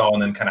Arkansas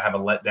and then kind of have a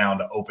letdown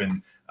to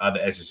open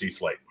the SEC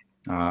slate?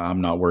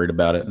 I'm not worried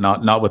about it.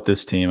 Not with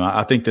this team.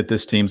 I think that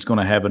this team's going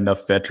to have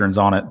enough veterans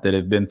on it that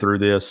have been through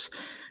this.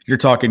 You're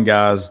talking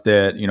guys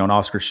that, an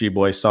Oscar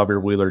Sheboy, Xavier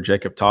Wheeler,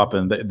 Jacob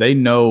Toppin, they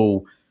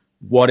know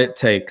what it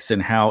takes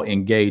and how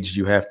engaged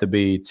you have to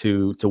be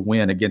to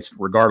win against,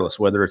 regardless,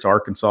 whether it's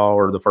Arkansas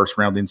or the first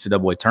round of the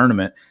NCAA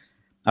tournament.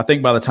 I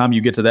think by the time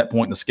you get to that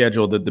point in the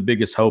schedule, the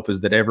biggest hope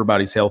is that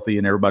everybody's healthy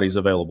and everybody's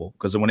available.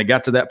 Because when it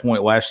got to that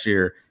point last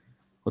year,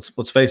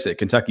 let's face it,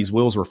 Kentucky's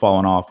wheels were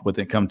falling off when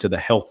it come to the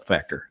health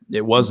factor.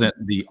 It wasn't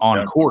the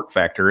on-court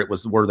factor. It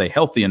was, were they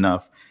healthy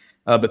enough?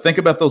 But think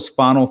about those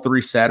final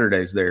 3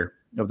 Saturdays there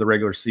of the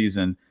regular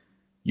season.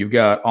 You've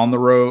got on the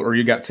road, or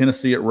you got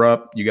Tennessee at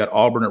Rupp, you got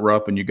Auburn at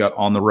Rupp, and you got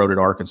on the road at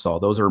Arkansas.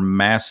 Those are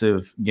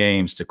massive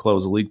games to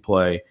close league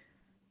play.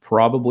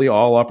 Probably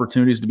all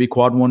opportunities to be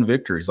quad 1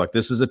 victories. Like,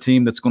 this is a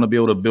team that's going to be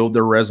able to build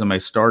their resume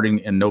starting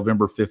in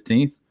November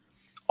 15th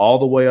all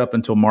the way up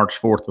until March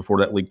 4th before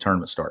that league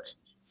tournament starts.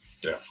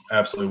 Yeah,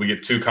 absolutely. We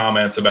get 2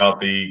 comments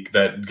about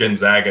that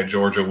Gonzaga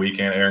Georgia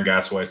weekend. Aaron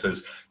Gasaway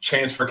says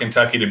chance for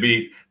Kentucky to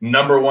beat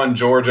number 1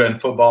 Georgia in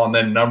football and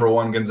then number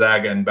 1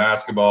 Gonzaga in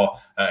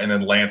basketball. And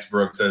then Lance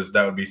Brooks says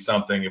that would be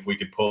something if we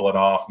could pull it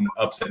off,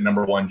 upset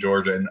number 1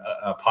 Georgia and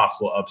a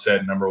possible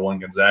upset number 1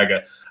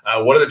 Gonzaga.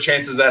 What are the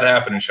chances of that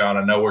happening, Sean?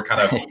 I know we're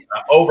kind of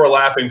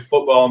overlapping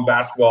football and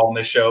basketball on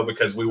this show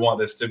because we want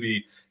this to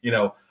be,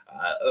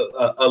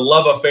 a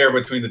love affair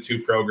between the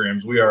 2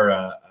 programs. We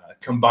are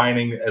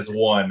combining as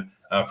one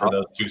for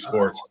those 2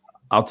 sports.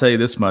 I'll tell you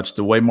this much: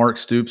 the way Mark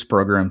Stoops'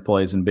 program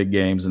plays in big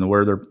games, and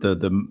where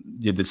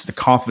it's the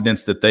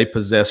confidence that they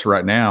possess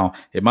right now.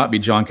 It might be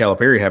John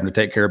Calipari having to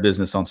take care of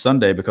business on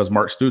Sunday because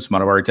Mark Stoops might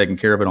have already taken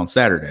care of it on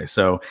Saturday.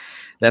 So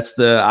that's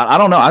I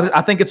don't know.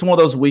 I think it's one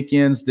of those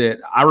weekends that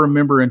I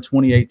remember in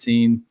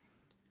 2018.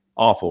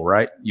 Awful,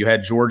 right? You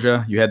had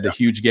Georgia, you had the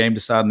huge game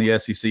deciding the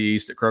SEC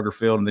East at Kroger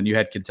Field, and then you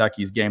had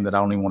Kentucky's game that I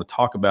don't even want to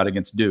talk about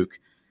against Duke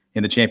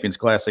in the Champions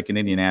Classic in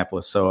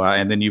Indianapolis. So,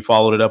 and then you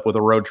followed it up with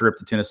a road trip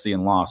to Tennessee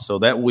and lost. So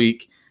that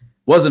week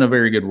wasn't a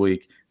very good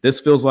week. This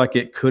feels like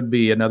it could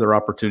be another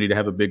opportunity to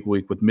have a big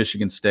week with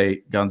Michigan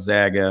State,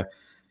 Gonzaga,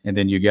 and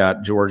then you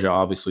got Georgia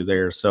obviously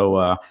there.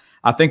 So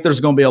I think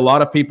there's going to be a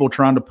lot of people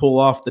trying to pull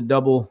off the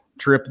double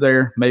trip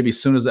there. Maybe as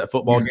soon as that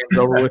football game's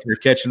over with, you're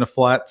catching a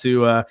flight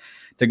to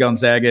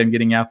Gonzaga and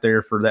getting out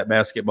there for that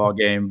basketball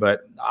game.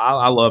 But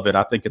I love it.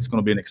 I think it's going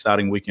to be an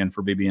exciting weekend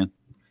for BBN.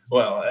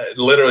 Well,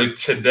 literally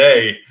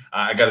today,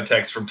 I got a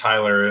text from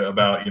Tyler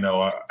about,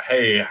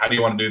 hey, how do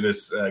you want to do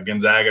this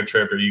Gonzaga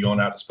trip? Are you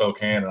going out to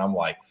Spokane? And I'm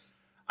like,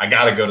 I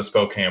got to go to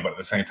Spokane. But at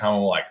the same time,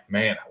 I'm like,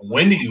 man,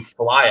 when do you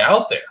fly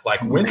out there?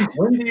 Like, when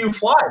do you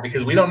fly?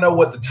 Because we don't know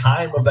what the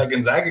time of that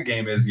Gonzaga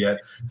game is yet.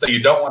 So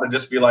you don't want to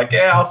just be like,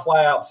 yeah, I'll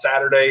fly out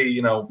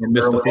Saturday,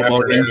 early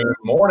afternoon,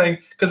 morning.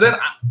 Because then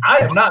I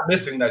am not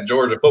missing that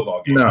Georgia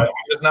football game. No. I'm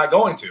just not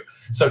going to.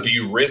 So do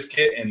you risk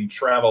it and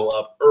travel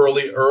up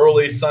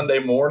early Sunday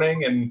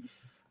morning? And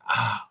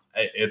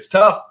it's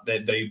tough.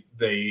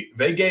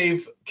 They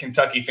gave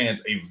Kentucky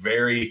fans a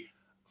very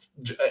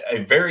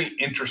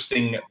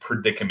interesting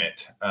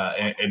predicament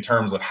in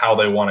terms of how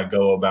they want to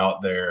go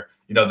about their,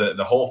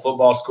 the whole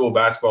football school,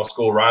 basketball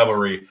school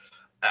rivalry.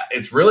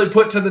 It's really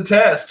put to the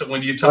test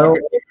when you're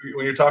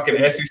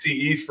talking SEC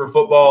East for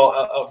football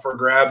up for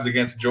grabs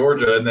against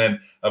Georgia, and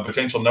then a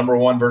potential number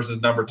 1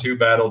 versus number 2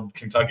 battle,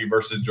 Kentucky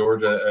versus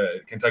Georgia,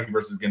 Kentucky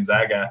versus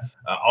Gonzaga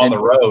on the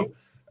road.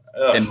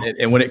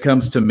 And when it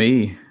comes to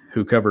me,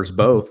 who covers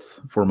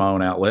both for my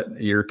own outlet,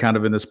 you're kind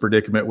of in this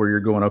predicament where you're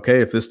going,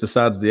 okay, if this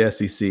decides the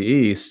SEC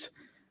East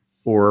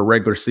or a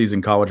regular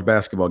season college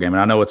basketball game,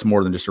 and I know it's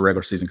more than just a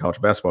regular season college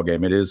basketball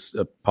game, it is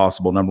a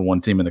possible number 1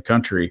 team in the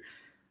country,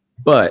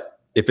 but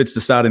if it's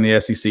deciding the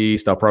SEC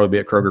East, I'll probably be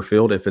at Kroger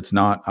Field. If it's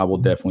not, I will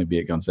definitely be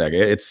at Gonzaga.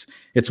 It's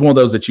one of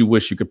those that you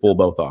wish you could pull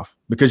both off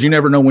because you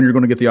never know when you're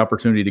going to get the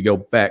opportunity to go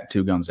back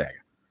to Gonzaga.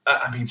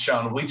 I mean,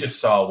 Sean, we just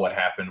saw what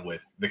happened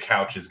with the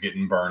couches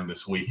getting burned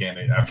this weekend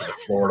after the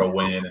Florida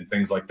win and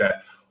things like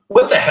that.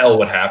 What the hell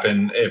would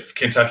happen if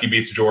Kentucky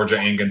beats Georgia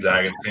and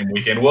Gonzaga the same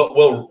weekend?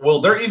 Will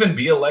there even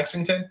be a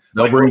Lexington?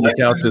 They'll bring the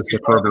couches to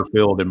Kroger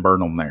Field and burn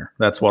them there.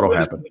 That's what'll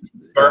happen.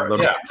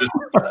 Just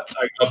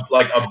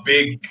like a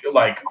big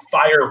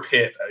fire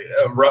pit.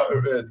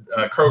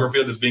 Kroger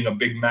Field is being a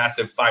big,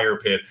 massive fire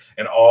pit,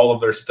 and all of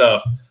their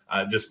stuff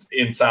just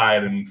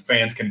inside, and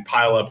fans can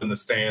pile up in the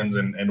stands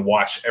and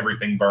watch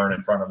everything burn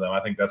in front of them. I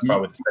think that's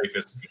probably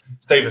the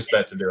safest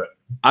bet to do it.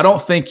 I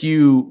don't think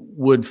you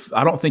would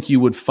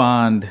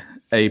find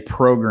a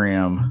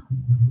program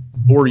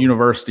or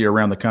university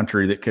around the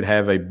country that could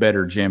have a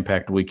better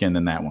jam-packed weekend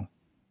than that one.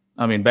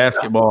 I mean,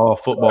 basketball,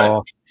 football.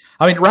 Right.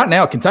 I mean, right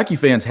now, Kentucky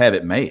fans have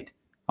it made.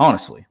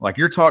 Honestly,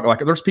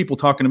 there's people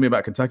talking to me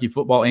about Kentucky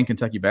football and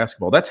Kentucky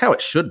basketball. That's how it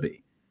should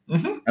be.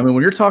 Mm-hmm. I mean,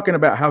 when you're talking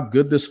about how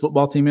good this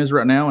football team is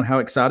right now and how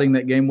exciting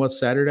that game was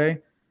Saturday,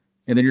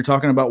 and then you're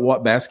talking about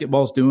what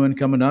basketball's doing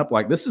coming up,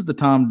 this is the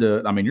time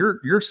to – I mean,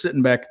 you're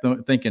sitting back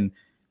thinking,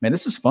 man,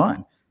 this is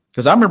fun.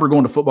 Because I remember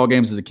going to football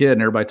games as a kid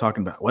and everybody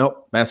talking about,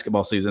 well,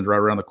 basketball season's right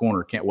around the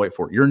corner. Can't wait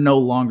for it. You're no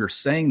longer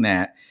saying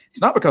that.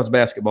 It's not because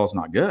basketball's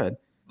not good.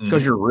 It's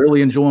because you're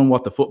really enjoying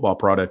what the football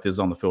product is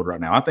on the field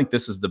right now. I think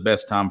this is the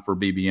best time for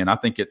BBN. I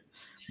think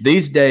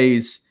these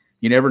days –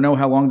 you never know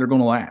how long they're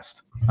going to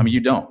last. I mean, you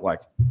don't.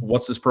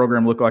 What's this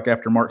program look like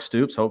after Mark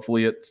Stoops?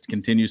 Hopefully it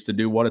continues to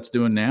do what it's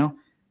doing now.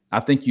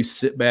 I think you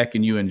sit back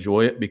and you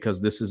enjoy it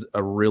because this is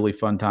a really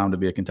fun time to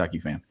be a Kentucky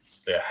fan.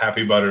 Yeah,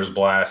 Happy Butters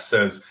Blast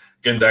says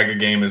Gonzaga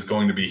game is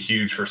going to be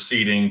huge for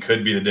seeding.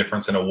 Could be the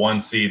difference in a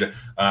 1 seed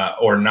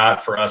or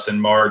not for us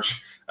in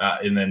March.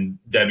 And then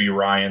Debbie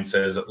Ryan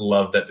says,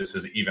 love that this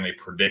is even a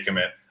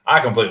predicament. I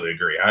completely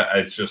agree.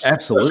 It's just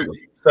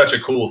absolutely such a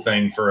cool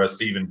thing for us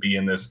to even be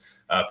in this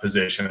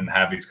position and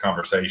have these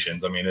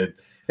conversations. I mean,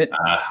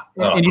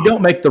 and you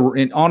don't make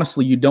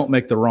honestly, you don't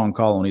make the wrong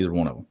call on either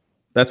one of them.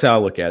 That's how I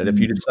look at it. If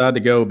you decide to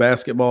go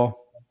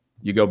basketball,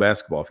 you go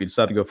basketball. If you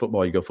decide to go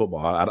football, you go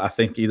football. I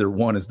think either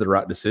one is the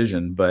right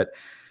decision. But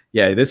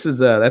yeah,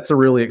 that's a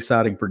really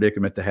exciting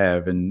predicament to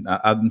have. And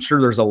I'm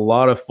sure there's a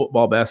lot of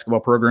football,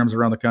 basketball programs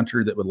around the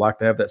country that would like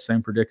to have that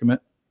same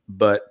predicament,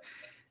 but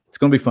it's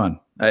going to be fun.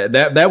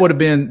 That would have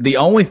been the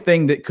only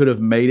thing that could have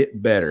made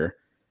it better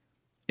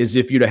is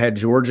if you'd have had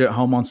Georgia at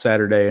home on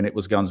Saturday and it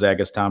was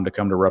Gonzaga's time to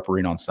come to Rupp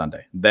Arena on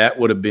Sunday. That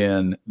would have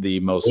been the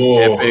most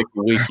epic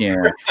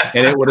weekend,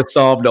 and it would have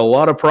solved a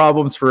lot of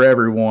problems for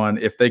everyone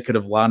if they could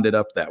have lined it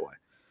up that way.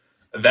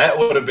 That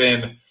would have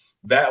been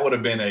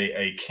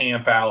a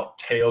camp out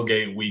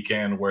tailgate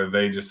weekend where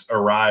they just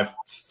arrive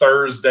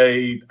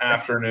Thursday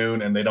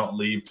afternoon and they don't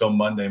leave till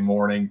Monday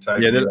morning.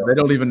 They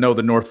don't even know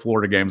the North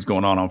Florida game's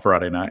going on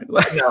Friday night.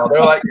 No, they're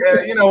like,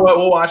 yeah, you know what?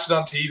 We'll watch it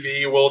on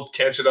TV. We'll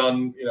catch it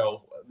on,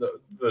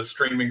 the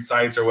streaming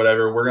sites or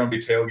whatever. We're going to be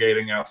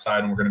tailgating outside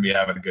and we're going to be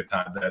having a good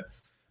time.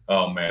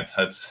 Oh man,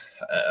 that's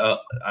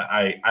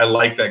I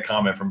like that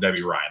comment from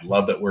Debbie Ryan.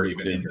 Love that we're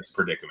even in this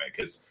predicament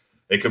because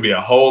it could be a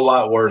whole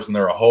lot worse, and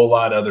there are a whole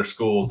lot of other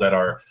schools that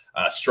are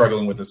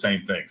struggling with the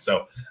same thing.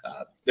 So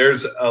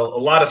there's a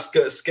lot of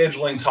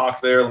scheduling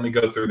talk there. Let me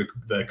go through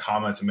the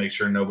comments and make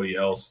sure nobody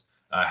else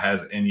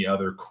has any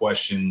other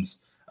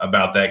questions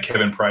about that.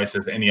 Kevin Price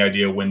says, any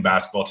idea when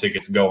basketball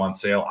tickets go on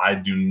sale? I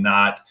do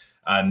not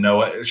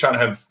know. Sean,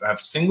 have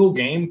single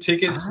game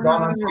tickets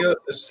gone on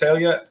sale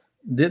yet?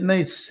 Didn't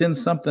they send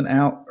something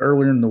out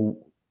earlier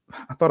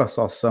I thought I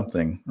saw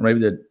something. Or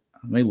maybe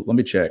let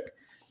me check.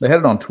 They had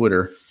it on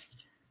Twitter.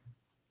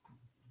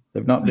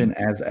 They've not been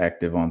as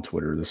active on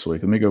Twitter this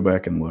week. Let me go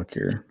back and look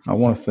here. I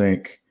want to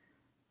think.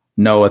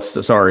 No,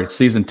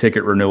 season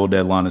ticket renewal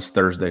deadline is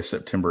Thursday,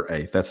 September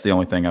 8th. That's the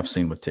only thing I've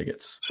seen with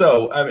tickets.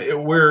 So I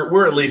mean,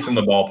 we're at least in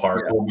the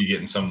ballpark. Yeah. We'll be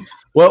getting some.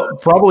 Well,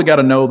 probably got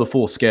to know the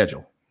full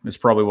schedule. Is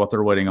probably what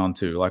they're waiting on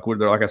too. Like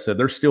I said,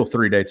 there's still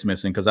 3 dates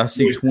missing because I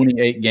see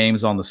 28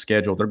 games on the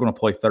schedule. They're going to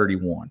play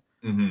 31.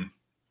 Mm-hmm.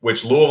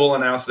 Which Louisville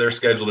announced their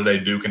schedule today.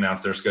 Duke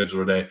announced their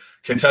schedule today.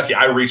 Kentucky,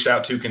 I reached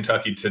out to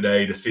Kentucky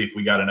today to see if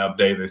we got an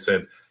update. They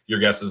said, your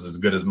guess is as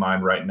good as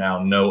mine right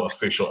now. No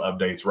official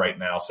updates right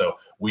now. So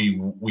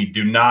we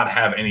do not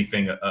have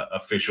anything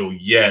official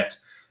yet,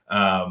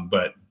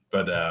 but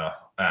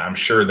I'm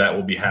sure that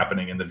will be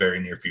happening in the very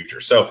near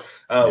future. So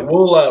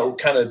we'll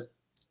kind of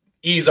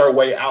ease our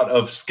way out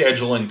of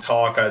scheduling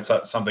talk. It's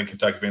something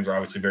Kentucky fans are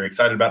obviously very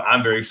excited about.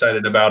 I'm very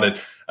excited about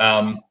it.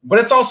 But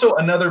it's also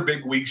another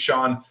big week,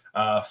 Sean,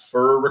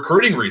 for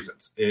recruiting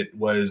reasons. It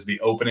was the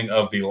opening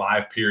of the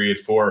live period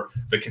for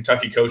the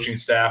Kentucky coaching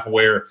staff,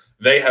 where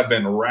they have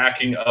been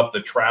racking up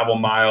the travel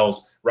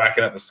miles,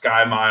 racking up the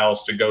sky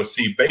miles to go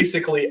see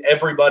basically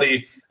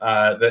everybody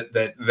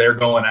that they're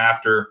going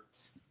after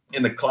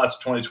in the class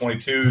of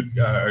 2022,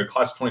 or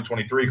class of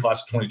 2023,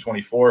 class of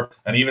 2024,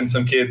 and even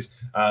some kids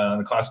in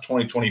the class of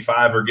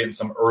 2025 are getting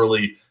some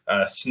early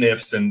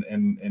sniffs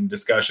and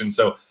discussion.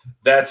 So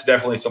that's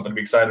definitely something to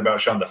be excited about,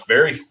 Sean. The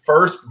very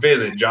first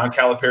visit, John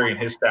Calipari and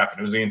his staff, and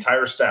it was the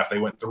entire staff. They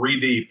went 3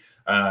 deep.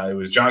 It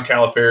was John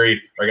Calipari,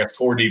 or I guess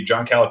 4 deep.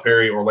 John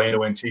Calipari,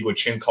 Orlando Antigua,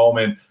 Chin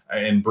Coleman,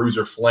 and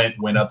Bruiser Flint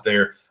went up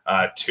there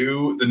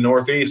to the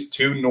Northeast,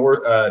 to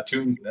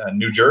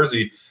New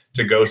Jersey,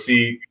 to go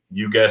see,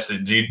 you guessed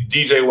it,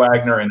 DJ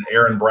Wagner and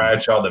Aaron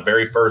Bradshaw, the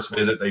very first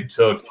visit they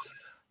took.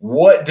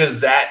 What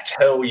does that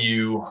tell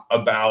you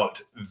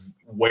about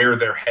where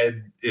their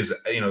head is,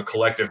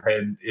 collective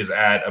head is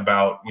at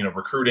about,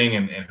 recruiting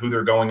and who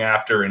they're going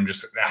after, and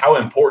just how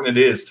important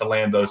it is to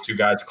land those two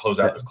guys to close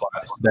out this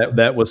class?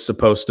 That was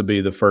supposed to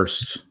be the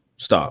first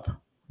stop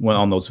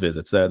on those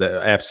visits. That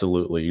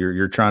absolutely,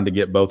 you're trying to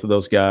get both of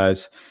those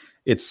guys.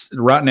 It's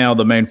right now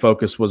the main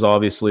focus was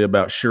obviously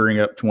about shoring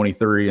up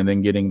 23 and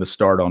then getting the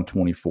start on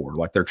 24.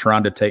 Like, they're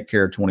trying to take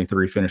care of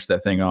 23, finish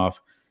that thing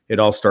off. It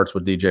all starts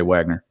with DJ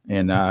Wagner.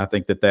 And I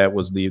think that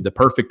was the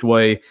perfect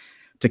way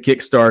to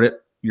kickstart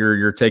it.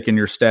 You're taking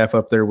your staff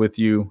up there with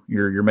you.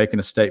 You're making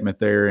a statement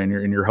there, and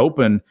you're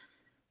hoping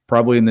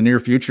probably in the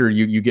near future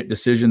you get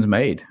decisions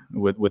made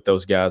with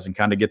those guys and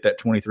kind of get that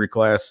 23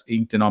 class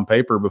inked and on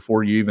paper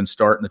before you even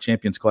start in the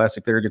Champions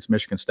Classic there against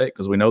Michigan State,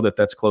 because we know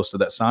that's close to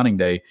that signing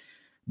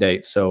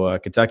date. So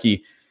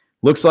Kentucky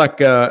looks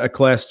like a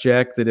class,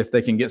 Jack, that if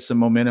they can get some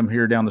momentum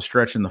here down the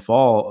stretch in the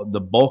fall,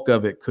 the bulk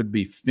of it could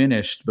be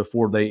finished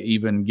before they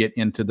even get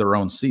into their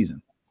own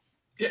season.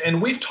 Yeah,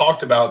 and we've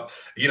talked about,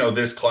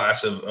 this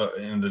class of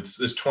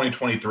this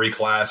 2023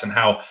 class, and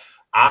how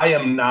I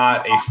am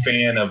not a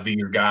fan of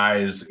these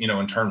guys,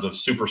 in terms of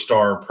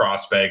superstar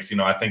prospects.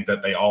 I think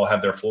that they all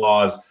have their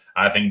flaws.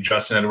 I think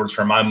Justin Edwards,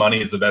 for my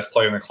money, is the best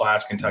player in the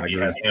class. Kentucky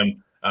has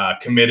him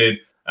committed.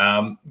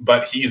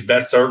 But he's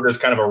best served as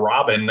kind of a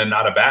Robin and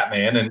not a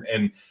Batman.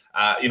 And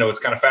it's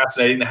kind of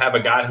fascinating to have a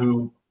guy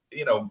who,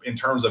 in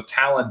terms of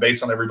talent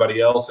based on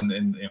everybody else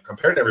and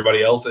compared to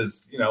everybody else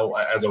is,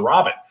 as a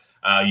Robin.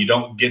 You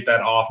don't get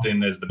that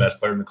often as the best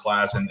player in the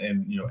class. And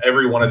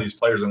every one of these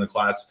players in the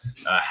class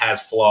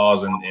has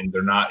flaws, and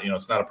they're not,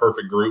 it's not a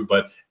perfect group,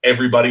 but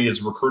everybody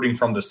is recruiting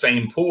from the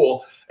same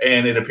pool.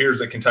 And it appears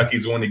that Kentucky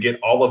is going to get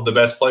all of the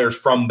best players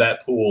from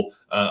that pool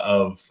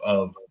of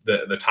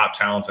the top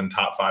talents and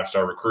top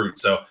 5-star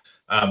recruits. So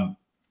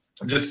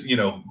just,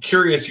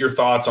 curious your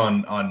thoughts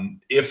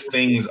on if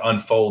things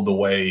unfold the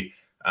way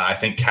I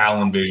think Cal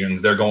envisions.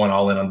 They're going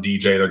all in on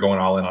DJ. They're going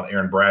all in on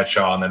Aaron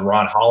Bradshaw. And then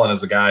Ron Holland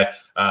is a guy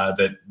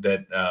that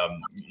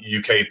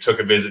UK took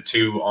a visit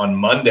to on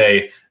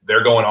Monday.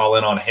 They're going all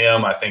in on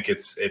him. I think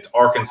it's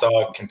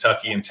Arkansas,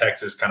 Kentucky, and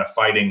Texas kind of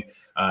fighting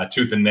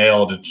tooth and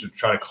nail to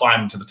try to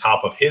climb to the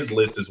top of his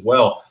list as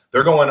well.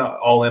 They're going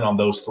all in on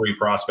those three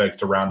prospects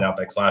to round out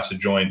that class to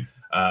join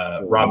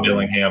Rob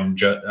Dillingham,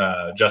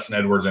 Justin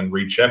Edwards, and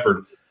Reed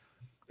Shepard.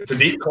 It's a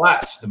deep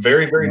class, a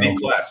very, very deep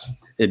class.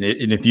 And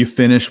if you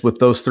finish with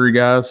those three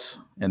guys,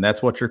 and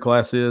that's what your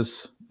class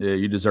is,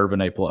 you deserve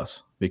an A+,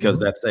 because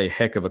that's a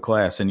heck of a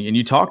class. And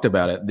you talked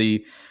about it.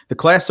 The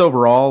class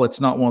overall, it's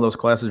not one of those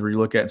classes where you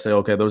look at and say,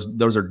 okay,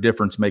 those are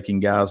difference-making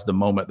guys the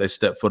moment they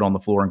step foot on the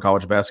floor in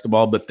college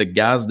basketball. But the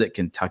guys that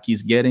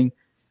Kentucky's getting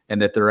and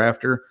that they're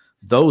after,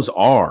 those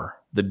are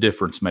the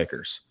difference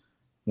makers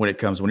when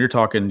you're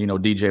talking,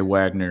 DJ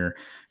Wagner,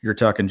 you're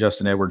talking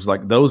Justin Edwards.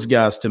 Like, those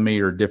guys to me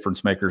are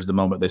difference makers the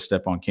moment they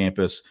step on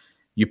campus.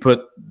 You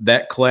put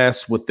that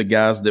class with the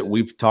guys that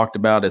we've talked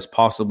about as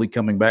possibly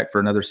coming back for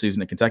another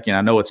season at Kentucky. And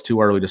I know it's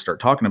too early to start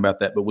talking about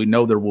that, but we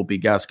know there will be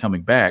guys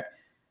coming back.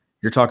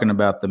 You're talking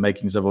about the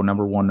makings of a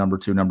number 1, number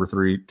 2, number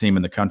 3 team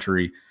in the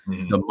country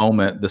the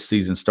moment the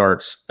season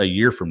starts a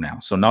year from now.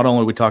 So not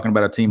only are we talking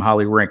about a team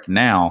highly ranked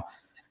now,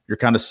 you're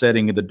kind of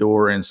setting the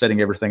door and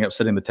setting everything up,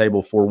 setting the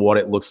table for what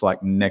it looks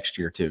like next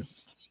year too.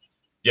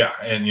 Yeah,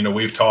 and,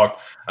 we've talked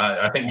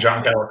I think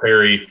John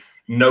Calipari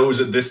knows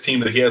that this team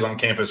that he has on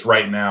campus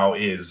right now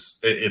it's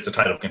a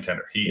title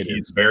contender.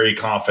 He's very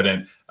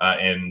confident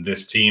in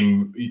this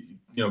team,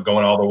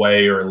 going all the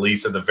way, or at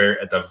least at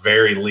the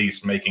very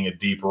least making a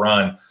deep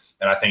run.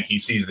 And I think he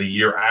sees the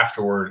year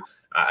afterward.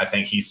 I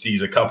think he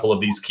sees a couple of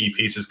these key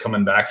pieces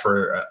coming back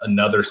for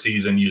another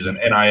season using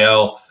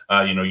NIL,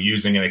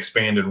 using an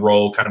expanded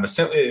role. Kind of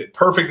a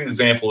perfect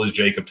example is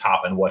Jacob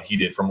Toppin, what he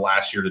did from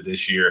last year to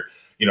this year.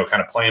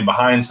 Kind of playing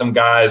behind some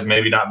guys,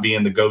 maybe not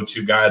being the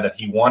go-to guy that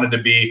he wanted to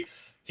be.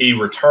 He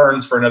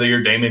returns for another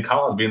year. Damian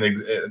Collins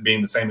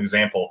being the same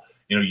example.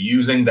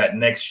 Using that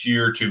next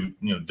year to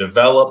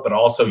develop, but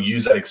also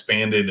use that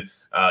expanded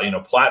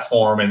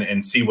platform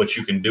and see what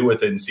you can do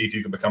with it and see if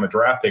you can become a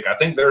draft pick. I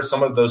think there are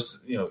some of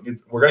those.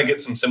 We're going to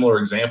get some similar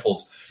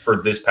examples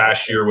for this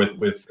past year with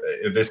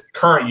this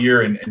current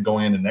year and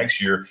going into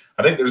next year.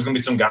 I think there's going to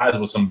be some guys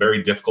with some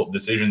very difficult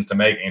decisions to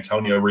make.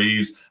 Antonio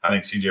Reeves, I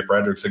think CJ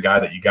Frederick's a guy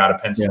that you got to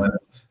pencil in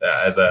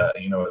as a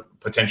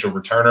potential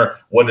returner.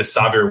 What does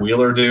Xavier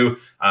Wheeler do?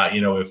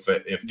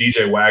 If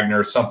DJ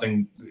Wagner,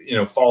 something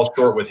falls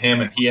short with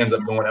him and he ends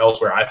up going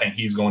elsewhere, I think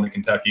he's going to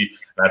Kentucky.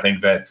 And I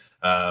think that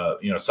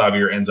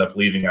Xavier ends up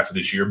leaving after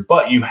this year.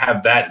 But you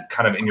have that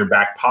kind of in your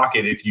back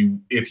pocket if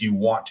you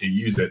want to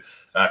use it.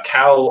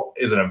 Cal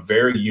is in a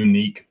very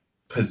unique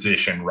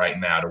position right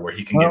now to where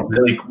he can get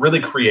really,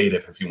 really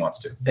creative if he wants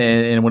to.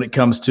 And when it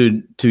comes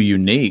to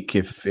unique,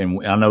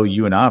 and I know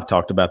you and I have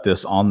talked about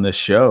this on this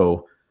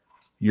show,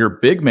 your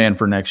big man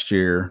for next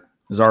year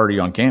is already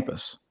on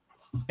campus.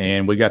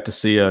 And we got to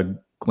see a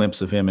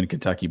glimpse of him in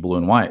Kentucky blue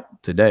and white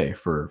today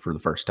for the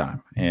first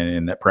time, and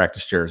in that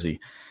practice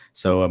jersey.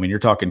 So, I mean, you're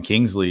talking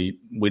Kingsley.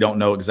 We don't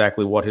know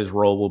exactly what his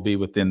role will be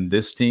within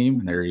this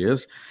team. There he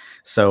is.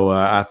 So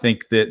I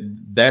think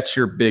that's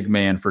your big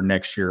man for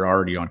next year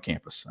already on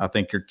campus. I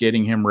think you're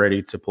getting him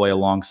ready to play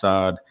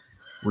alongside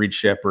Reed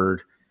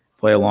Shepherd,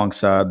 play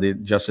alongside the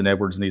Justin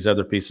Edwards and these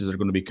other pieces that are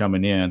going to be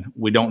coming in.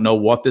 We don't know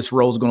what this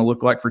role is going to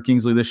look like for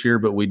Kingsley this year,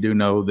 but we do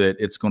know that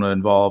it's going to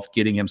involve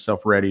getting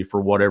himself ready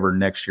for whatever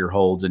next year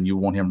holds, and you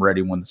want him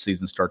ready when the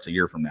season starts a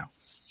year from now.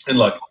 And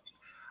look,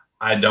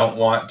 I don't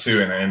want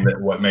to,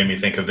 and what made me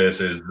think of this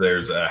is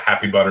there's a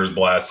Happy Butters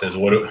Blast says,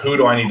 who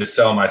do I need to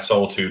sell my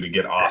soul to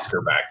get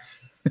Oscar back?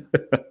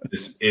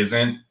 This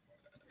isn't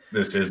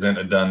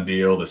a done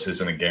deal. This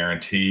isn't a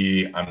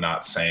guarantee. I'm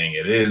not saying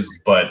it is,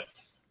 but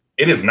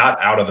it is not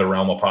out of the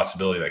realm of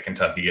possibility that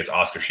Kentucky gets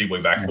Oscar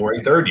Tshiebwe back for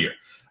a third year.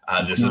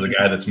 This is a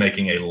guy that's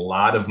making a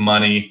lot of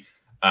money,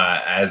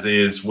 as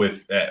is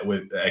with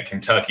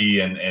Kentucky,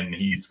 and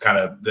he's kind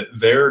of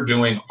they're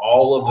doing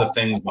all of the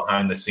things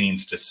behind the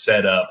scenes to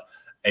set up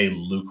a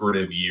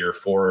lucrative year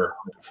for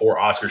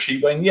Oscar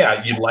Tshiebwe. And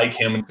yeah, you'd like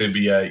him to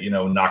be a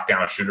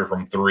knockdown shooter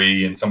from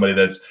three and somebody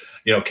that's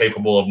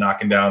capable of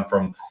knocking down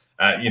from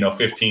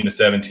 15 to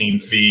 17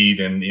 feet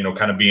and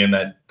kind of being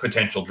that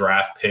potential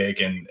draft pick.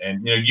 And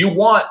you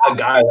want a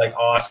guy like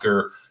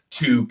Oscar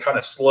to kind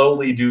of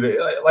slowly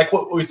do like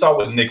what we saw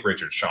with Nick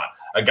Richards, Sean,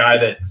 a guy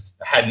that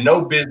had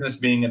no business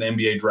being an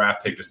NBA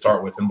draft pick to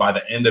start with, and by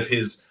the end of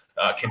his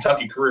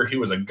Kentucky career, he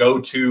was a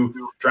go-to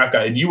draft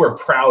guy, and you were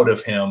proud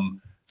of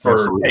him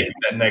for taking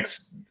that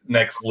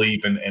next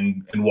leap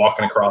and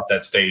walking across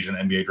that stage in the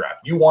NBA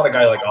draft. You want a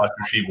guy like Oscar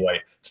Tshiebwe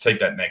to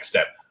take that next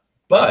step.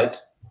 But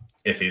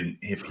if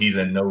he's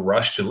in no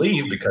rush to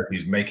leave because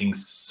he's making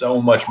so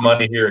much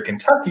money here at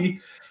Kentucky,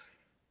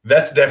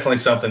 that's definitely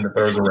something that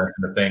throws a wrench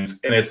into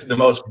things. And it's the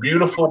most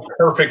beautiful,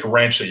 perfect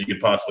wrench that you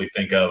could possibly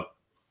think of.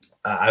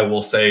 I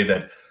will say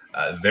that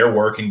they're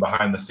working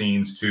behind the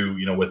scenes too,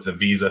 with the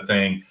visa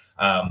thing.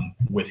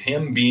 With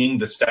him being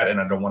the stat,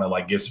 and I don't want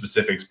to give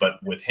specifics,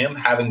 but with him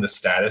having the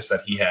status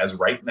that he has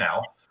right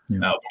now,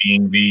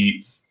 being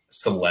the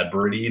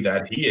celebrity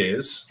that he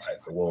is,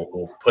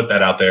 we'll put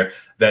that out there,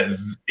 that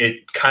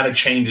it kind of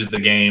changes the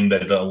game,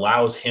 that it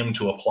allows him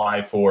to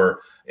apply for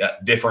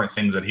different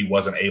things that he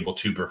wasn't able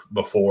to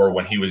before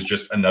when he was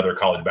just another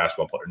college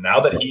basketball player. Now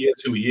that he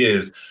is who he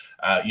is,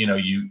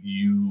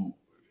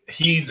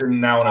 he's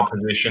now in a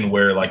position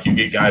where you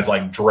get guys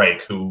like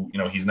Drake, who,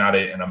 he's not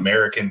an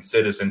American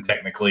citizen.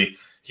 Technically,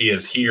 he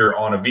is here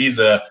on a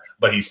visa,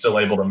 but he's still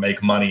able to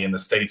make money in the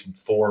States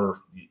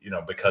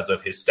because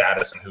of his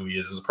status and who he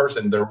is as a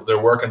person.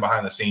 They're working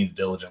behind the scenes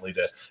diligently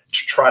to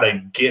try to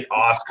get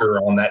Oscar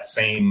on that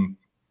same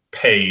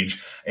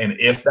page. And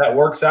if that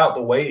works out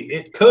the way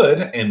it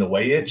could and the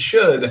way it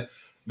should,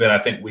 then I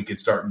think we could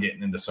start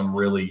getting into some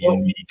really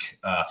unique,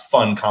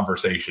 fun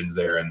conversations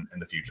there in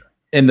the future.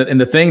 And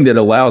the thing that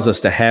allows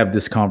us to have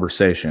this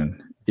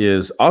conversation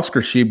is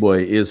Oscar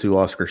Tshiebwe is who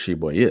Oscar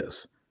Tshiebwe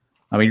is.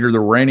 I mean, you're the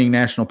reigning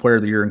National Player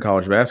of the Year in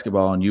college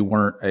basketball, and you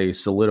weren't a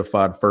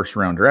solidified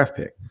first-round draft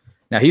pick.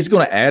 Now, he's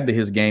going to add to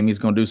his game. He's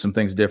going to do some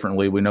things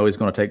differently. We know he's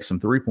going to take some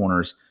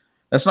three-pointers.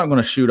 That's not going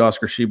to shoot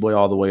Oscar Tshiebwe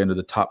all the way into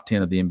the top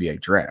 10 of the NBA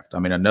draft. I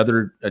mean,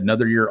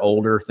 another year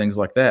older, things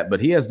like that.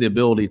 But he has the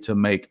ability to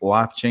make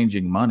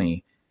life-changing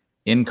money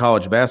in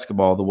college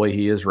basketball the way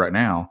he is right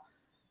now.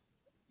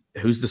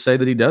 Who's to say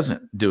that he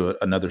doesn't do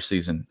another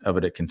season of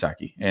it at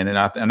Kentucky? And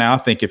I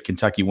think if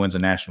Kentucky wins a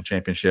national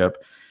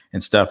championship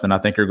and stuff, then I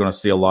think you're going to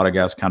see a lot of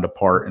guys kind of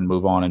part and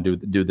move on and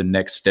do the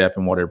next step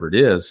and whatever it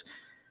is.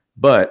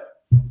 But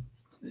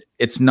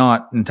it's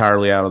not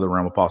entirely out of the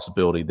realm of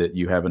possibility that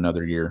you have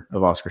another year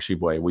of Oscar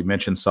Tshiebwe. We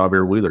mentioned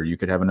Sabir Wheeler. You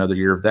could have another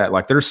year of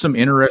that. There's some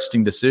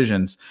interesting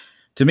decisions.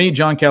 To me,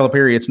 John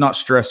Calipari, it's not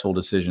stressful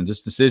decisions.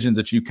 It's decisions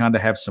that you kind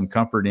of have some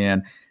comfort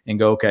in and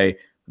go, okay,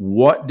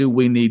 what do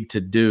we need to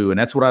do? And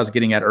that's what I was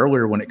getting at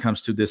earlier when it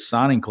comes to this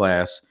signing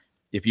class.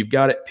 If you've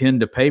got it pinned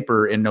to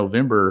paper in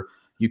November,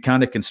 you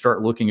kind of can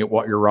start looking at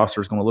what your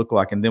roster is going to look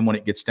like. And then when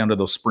it gets down to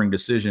those spring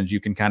decisions, you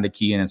can kind of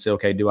key in and say,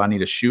 okay, do I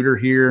need a shooter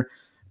here?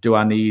 Do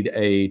I need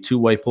a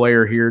two-way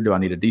player here? Do I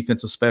need a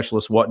defensive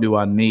specialist? What do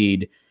I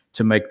need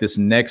to make this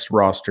next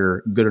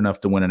roster good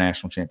enough to win a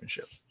national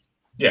championship?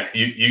 Yeah,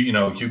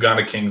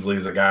 Uganda Kingsley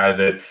is a guy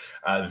that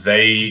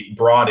they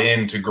brought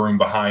in to groom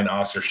behind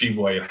Oscar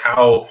Tshiebwe, and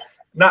how –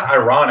 not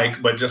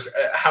ironic, but just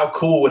how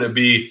cool would it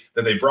be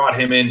that they brought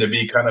him in to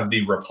be kind of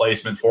the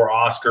replacement for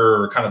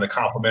Oscar, or kind of the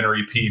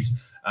complementary piece,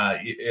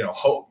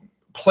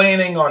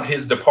 planning on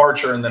his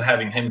departure and then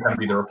having him kind of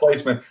be the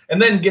replacement,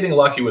 and then getting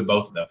lucky with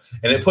both of them.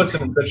 And it puts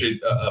him in such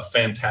a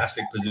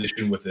fantastic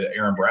position with the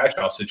Aaron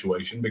Bradshaw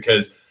situation,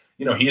 because,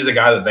 he's a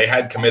guy that they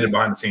had committed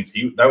behind the scenes.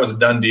 That was a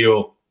done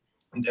deal.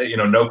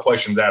 No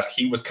questions asked.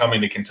 He was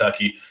coming to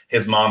Kentucky.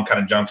 His mom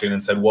kind of jumped in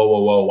and said,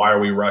 whoa, why are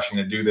we rushing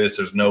to do this?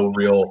 There's no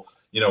real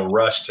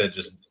rush to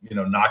just,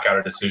 knock out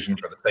a decision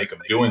for the sake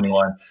of doing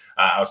one.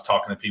 I was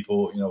talking to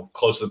people,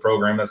 close to the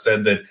program that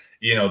said that,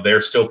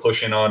 they're still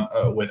pushing on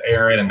with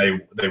Aaron, and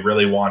they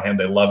really want him.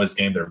 They love his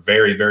game. They're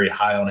very, very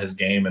high on his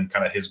game and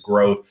kind of his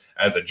growth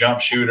as a jump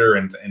shooter,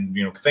 and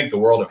think the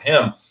world of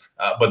him.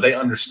 But they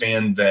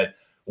understand that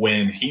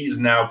when he's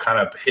now kind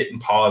of hitting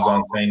pause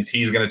on things,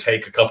 he's going to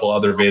take a couple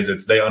other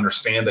visits. They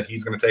understand that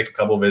he's going to take a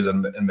couple of visits,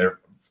 and they're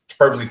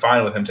perfectly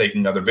fine with him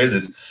taking other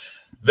visits.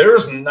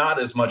 There's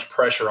not as much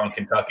pressure on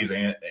Kentucky's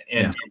end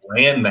to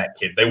land that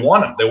kid. They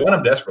want him. They want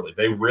him desperately.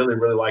 They really,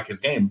 really like his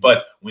game.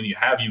 But when you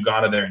have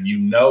Uganda there and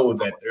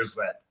that there's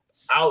that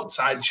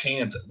outside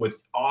chance with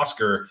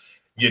Oscar,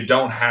 you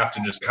don't have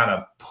to just kind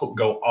of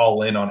go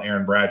all in on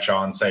Aaron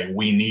Bradshaw and say,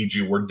 we need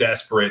you, we're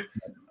desperate,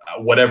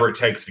 whatever it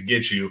takes to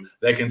get you.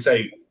 They can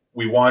say,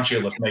 we want you,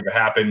 let's make it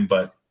happen.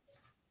 But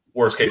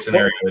worst case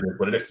scenario, it is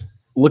what it is.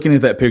 Looking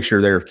at that picture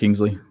there of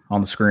Kingsley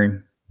on the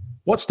screen,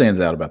 what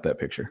stands out about that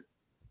picture?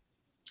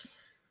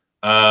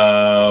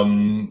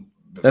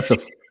 That's a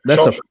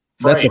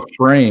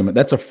frame.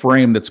 That's a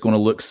frame that's going to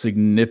look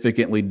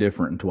significantly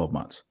different in 12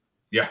 months.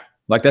 Yeah.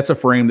 Like that's a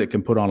frame that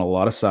can put on a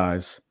lot of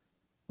size,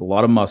 a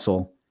lot of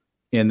muscle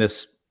in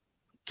this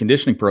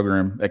conditioning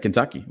program at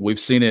Kentucky. We've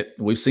seen it.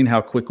 We've seen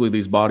how quickly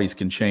these bodies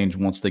can change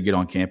once they get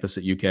on campus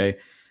at UK.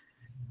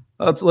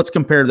 Let's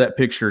compare that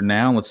picture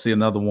now. Let's see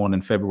another one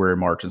in February,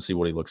 March, and see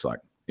what he looks like.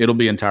 It'll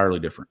be entirely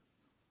different.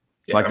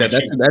 Yeah,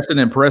 that's an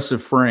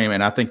impressive frame,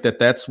 and I think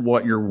that's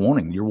what you're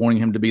wanting. You're wanting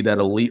him to be that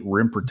elite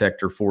rim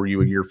protector for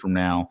you a year from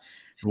now.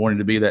 You're wanting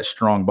to be that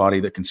strong body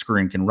that can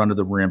screen, can run to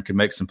the rim, can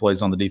make some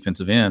plays on the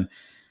defensive end.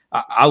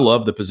 I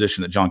love the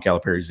position that John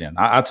Calipari's in.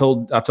 I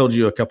told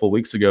you a couple of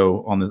weeks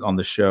ago on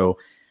the show,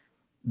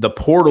 the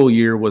portal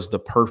year was the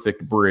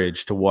perfect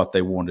bridge to what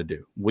they want to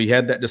do. We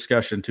had that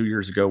discussion 2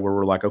 years ago where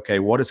we're like, okay,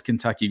 what is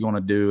Kentucky going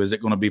to do? Is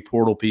it going to be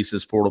portal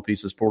pieces?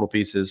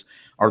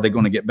 Are they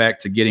going to get back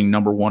to getting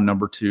number 1,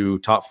 number 2,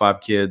 top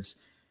 5 kids?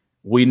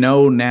 We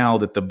know now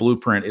that the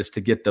blueprint is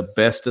to get the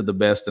best of the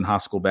best in high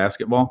school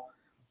basketball,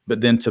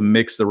 but then to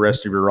mix the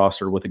rest of your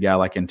roster with a guy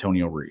like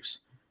Antonio Reeves.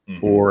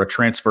 Or a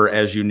transfer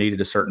as you need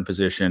at a certain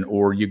position,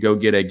 or you go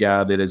get a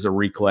guy that is a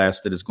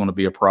reclass that is going to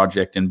be a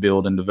project and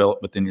build and develop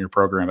within your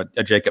program,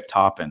 a Jacob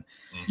Toppin.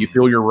 You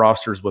fill your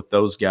rosters with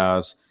those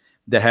guys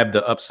that have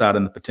the upside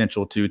and the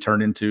potential to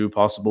turn into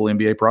possible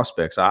NBA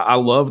prospects. I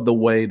love the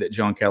way that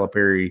John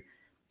Calipari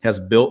has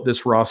built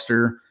this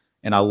roster,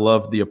 and I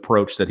love the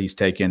approach that he's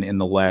taken in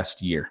the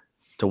last year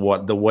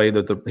to the way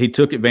that he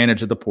took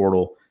advantage of the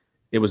portal.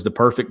 It was the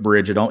perfect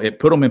bridge. It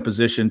put him in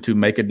position to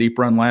make a deep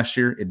run last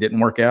year. It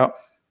didn't work out.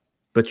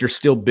 But you're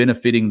still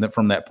benefiting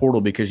from that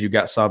portal because you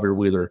got Xavier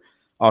Wheeler,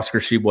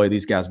 Oscar Sheboy,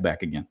 these guys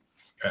back again.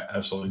 Yeah,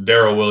 absolutely.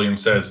 Daryl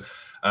Williams says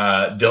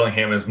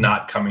Dillingham is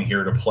not coming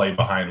here to play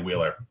behind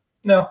Wheeler.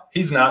 No,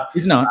 he's not.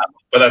 He's not.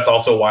 But that's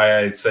also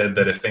why I said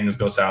that if things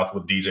go south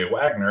with DJ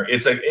Wagner,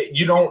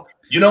 you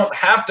don't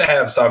have to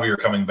have Xavier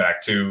coming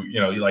back to,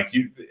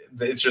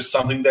 it's just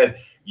something that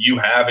you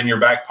have in your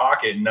back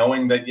pocket,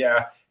 knowing that,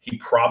 he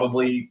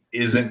probably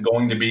isn't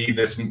going to be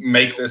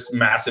make this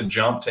massive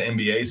jump to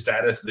NBA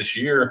status this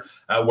year,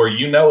 where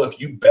if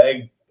you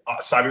beg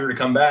Xavier to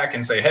come back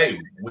and say, hey,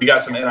 we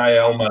got some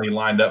NIL money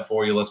lined up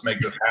for you, let's make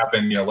this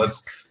happen,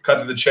 let's cut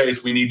to the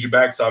chase, we need you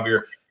back,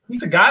 Xavier.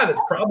 He's a guy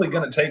that's probably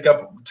going to take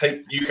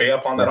UK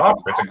up on that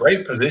offer. It's a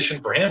great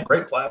position for him,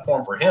 great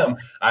platform for him.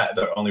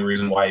 The only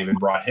reason why I even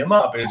brought him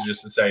up is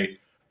just to say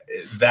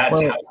that's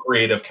how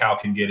creative Cal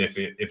can get if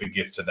it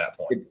gets to that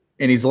point.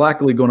 And he's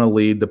likely going to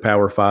lead the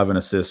Power 5 in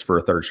assists for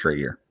a third straight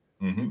year.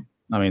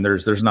 I mean,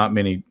 there's not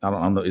many. I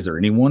don't know. Is there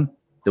anyone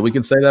that we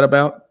can say that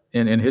about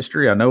in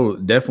history? I know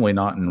definitely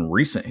not in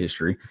recent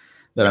history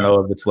that I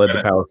know of that's led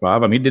the Power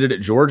 5. I mean, he did it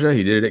at Georgia.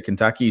 He did it at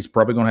Kentucky. He's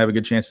probably going to have a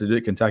good chance to do it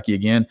at Kentucky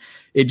again.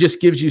 It just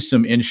gives you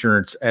some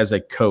insurance as a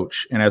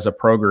coach and as a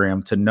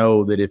program to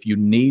know that if you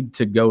need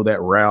to go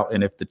that route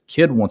and if the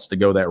kid wants to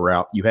go that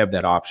route, you have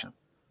that option.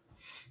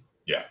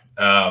 Yeah.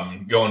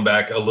 Going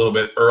back a little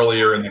bit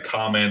earlier in the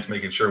comments,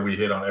 making sure we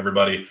hit on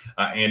everybody.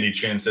 Andy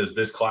Chin says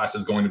this class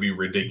is going to be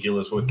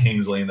ridiculous with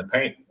Kingsley in the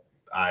paint.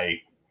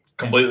 I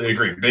completely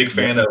agree. Big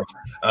fan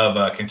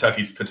of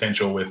Kentucky's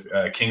potential with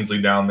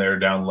Kingsley down there,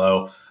 down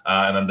low.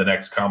 And then the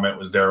next comment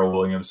was Daryl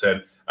Williams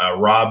said,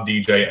 Rob,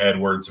 DJ,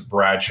 Edwards,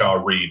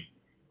 Bradshaw, Reed.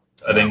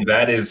 I think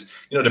that is,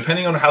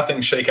 depending on how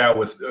things shake out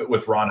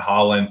with Ron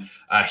Holland,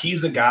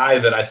 he's a guy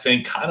that I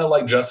think kind of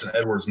like Justin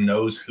Edwards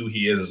knows who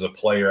he is as a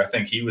player. I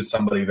think he was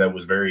somebody that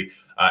was very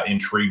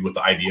intrigued with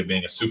the idea of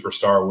being a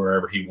superstar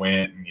wherever he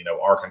went. And,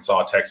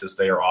 Arkansas, Texas,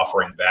 they are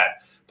offering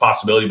that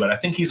possibility. But I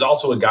think he's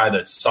also a guy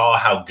that saw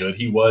how good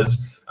he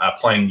was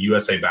playing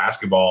USA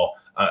basketball,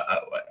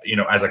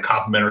 as a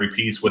complementary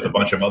piece with a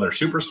bunch of other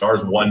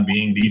superstars, one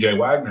being DJ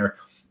Wagner.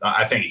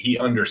 I think he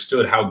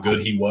understood how good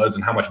he was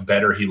and how much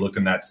better he looked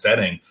in that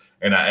setting.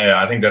 And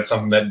I think that's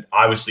something that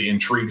obviously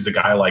intrigues a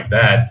guy like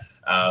that.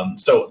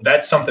 So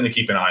that's something to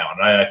keep an eye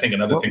on. I think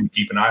another thing to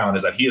keep an eye on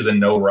is that he is in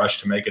no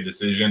rush to make a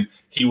decision.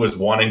 He was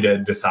wanting to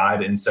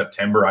decide in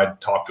September. I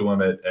talked to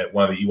him at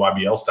one of the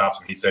EYBL stops,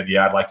 and he said,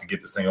 yeah, I'd like to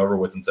get this thing over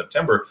with in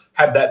September.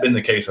 Had that been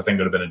the case, I think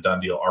it would have been a done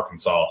deal.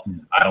 Arkansas,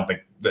 I don't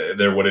think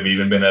there would have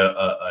even been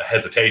a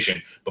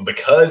hesitation. But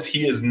because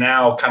he is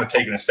now kind of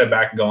taking a step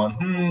back and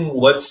going,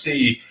 let's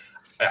see,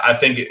 I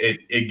think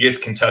it gets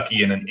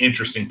Kentucky in an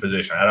interesting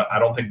position. I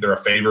don't think they're a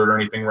favorite or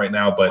anything right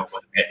now, but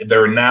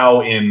they're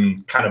now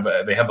in kind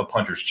of they have a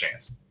puncher's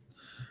chance.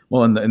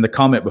 Well, and the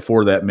comment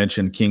before that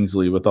mentioned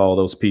Kingsley with all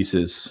those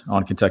pieces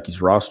on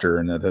Kentucky's roster.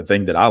 And the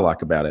thing that I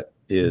like about it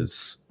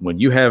is when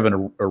you have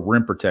a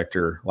rim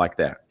protector like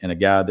that and a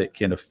guy that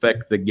can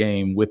affect the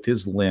game with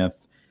his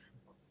length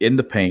in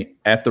the paint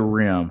at the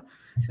rim,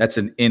 that's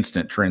an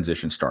instant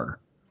transition starter.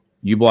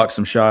 You block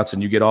some shots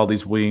and you get all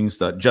these wings,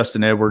 the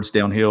Justin Edwards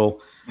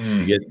downhill.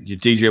 You get your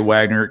DJ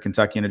Wagner at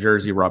Kentucky and New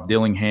Jersey, Rob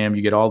Dillingham.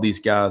 You get all these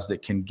guys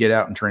that can get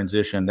out and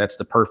transition. That's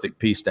the perfect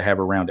piece to have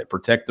around it.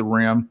 Protect the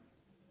rim,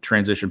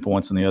 transition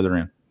points on the other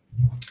end.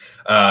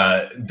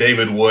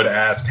 David Wood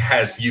asked,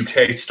 has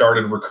UK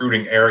started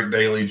recruiting Eric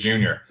Daly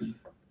Jr.?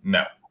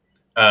 No.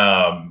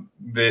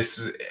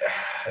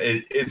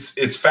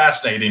 It's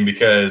fascinating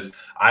because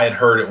I had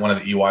heard at one of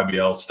the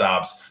EYBL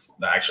stops,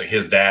 actually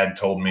his dad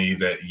told me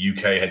that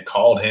UK had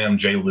called him,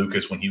 Jay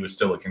Lucas, when he was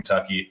still at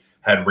Kentucky,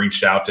 had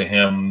reached out to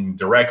him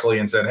directly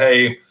and said,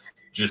 hey,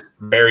 just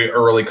very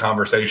early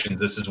conversations.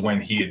 This is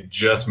when he had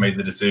just made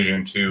the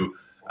decision to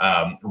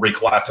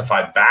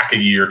reclassify back a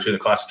year to the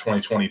class of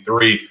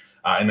 2023.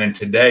 And then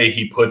today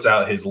he puts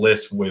out his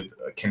list with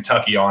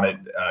Kentucky on it,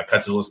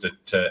 cuts his list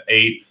to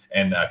 8,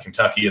 and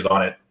Kentucky is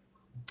on it.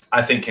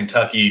 I think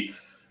Kentucky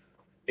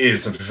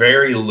is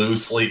very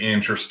loosely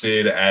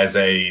interested as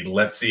a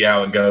let's see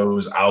how it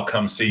goes. I'll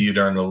come see you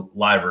during the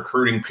live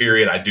recruiting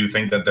period. I do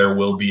think that there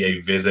will be a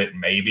visit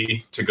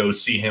maybe to go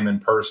see him in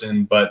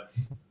person, but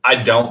I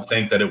don't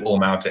think that it will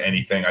amount to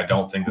anything. I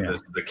don't think that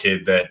this is a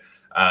kid that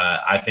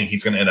I think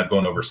he's going to end up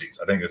going overseas.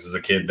 I think this is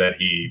a kid that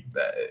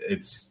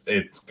it's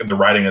the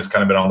writing has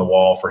kind of been on the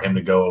wall for him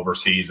to go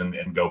overseas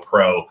and go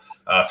pro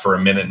for a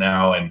minute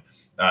now. And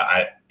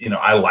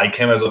I like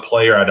him as a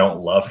player. I don't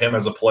love him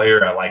as a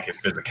player. I like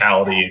his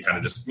physicality and kind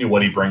of just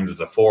what he brings as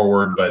a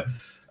forward. But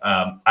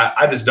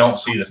I just don't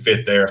see the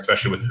fit there,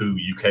 especially with who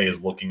UK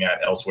is looking at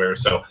elsewhere.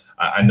 So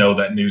I know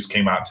that news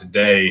came out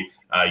today.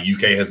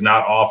 UK has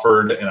not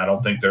offered, and I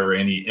don't think there are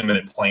any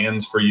imminent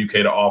plans for UK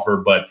to offer.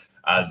 But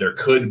there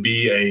could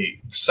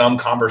be some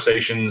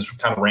conversations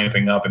kind of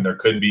ramping up, and there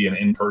could be an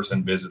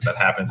in-person visit that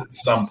happens at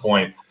some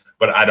point.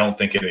 But I don't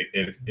think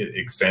it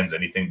extends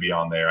anything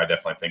beyond there. I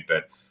definitely think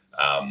that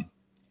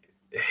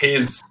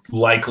his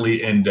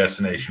likely end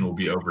destination will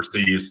be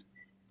overseas.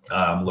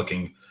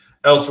 Looking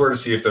elsewhere to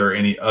see if there are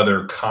any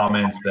other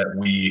comments that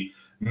we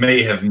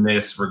may have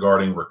missed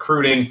regarding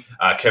recruiting.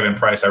 Kevin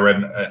Price, I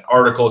read an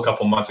article a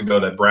couple months ago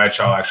that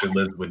Bradshaw actually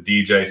lived with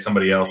DJ.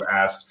 Somebody else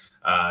asked,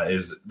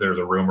 there's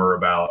a rumor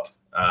about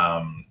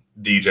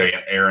DJ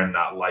and Aaron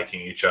not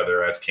liking each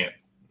other. I can't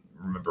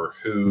remember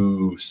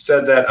who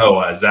said that.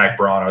 Zach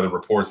Braun are the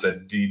reports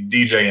that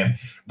DJ and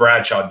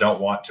Bradshaw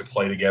don't want to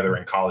play together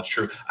in college.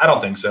 True. I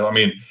don't think so. I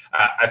mean,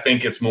 I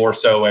think it's more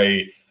so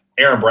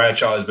Aaron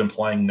Bradshaw has been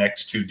playing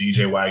next to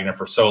DJ Wagner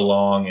for so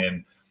long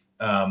and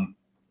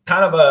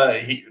kind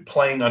of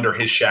playing under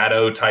his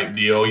shadow type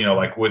deal,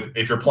 like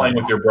if you're playing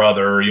with your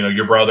brother,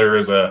 your brother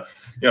is a,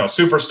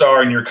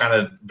 superstar and you're kind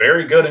of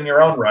very good in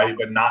your own right,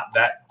 but not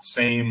that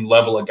same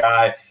level of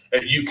guy.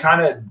 You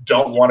kind of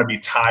don't want to be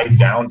tied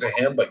down to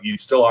him, but you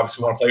still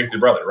obviously want to play with your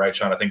brother, right,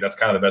 Sean? I think that's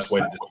kind of the best way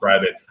to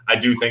describe it. I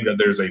do think that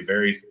there's a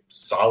very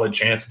solid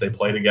chance that they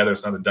play together.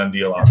 It's not a done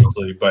deal,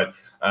 obviously, but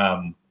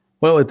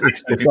well,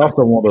 it's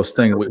also one of those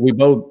things. We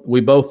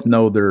both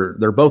know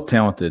they're both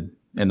talented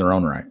in their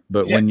own right,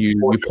 but when you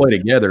play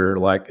together,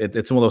 like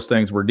it's one of those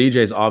things where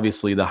DJ's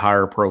obviously the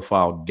higher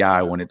profile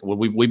guy.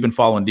 We've been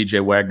following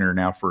DJ Wagner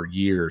now for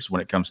years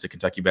when it comes to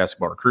Kentucky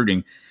basketball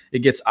recruiting. It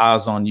gets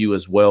eyes on you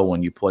as well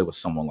when you play with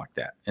someone like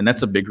that. And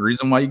that's a big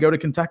reason why you go to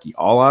Kentucky.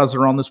 All eyes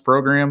are on this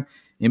program.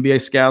 NBA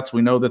scouts,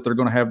 we know that they're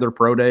going to have their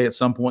pro day at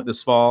some point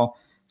this fall.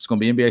 It's going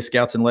to be NBA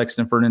scouts in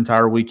Lexington for an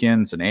entire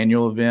weekend. It's an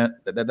annual event.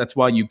 That's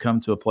why you come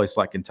to a place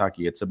like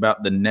Kentucky. It's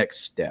about the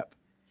next step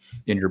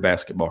in your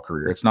basketball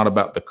career. It's not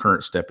about the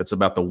current step. It's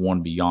about the one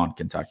beyond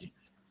Kentucky.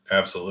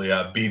 Absolutely.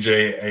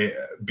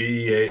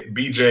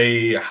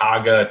 BJ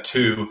Haga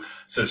 2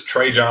 says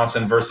Trey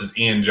Johnson versus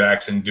Ian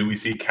Jackson. Do we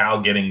see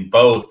Cal getting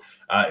both?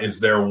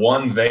 Is there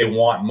one they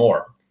want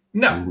more?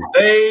 No,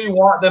 they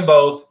want them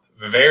both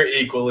very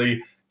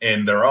equally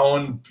in their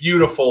own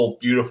beautiful,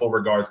 beautiful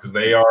regards because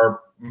they are,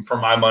 for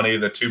my money,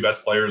 the two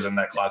best players in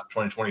that class of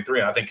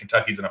 2023. And I think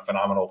Kentucky's in a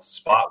phenomenal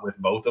spot with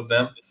both of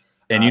them.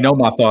 And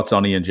my thoughts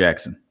on Ian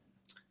Jackson.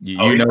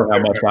 You know how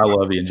much I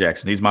love Ian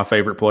Jackson. He's my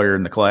favorite player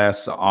in the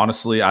class.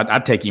 Honestly,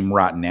 I'd take him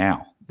right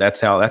now. That's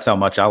how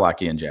much I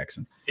like Ian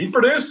Jackson. He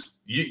produced.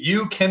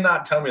 You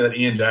cannot tell me that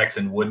Ian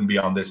Jackson wouldn't be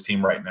on this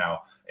team right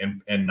now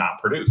and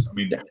not produce. I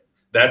mean,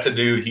 that's a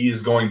dude.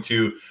 He's one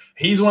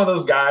of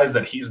those guys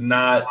that he's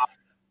not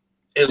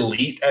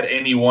elite at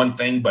any one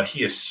thing, but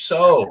he is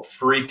so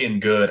freaking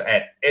good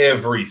at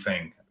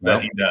everything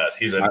that he does.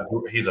 He's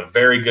a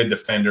very good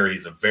defender.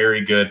 He's a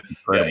very good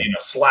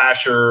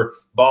slasher,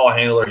 ball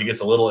handler. He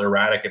gets a little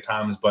erratic at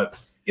times, but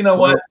you know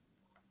what?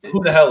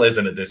 Who the hell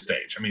isn't at this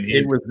stage? I mean,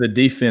 it was the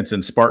defense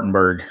in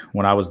Spartanburg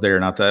when I was there,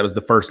 and that was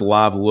the first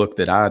live look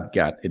that I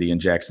got at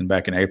Ian Jackson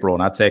back in April.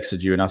 And I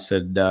texted you and I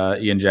said,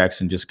 Ian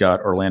Jackson just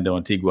got Orlando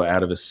Antigua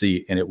out of his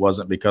seat, and it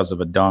wasn't because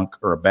of a dunk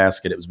or a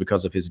basket. It was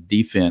because of his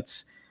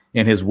defense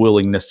and his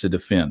willingness to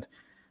defend.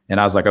 And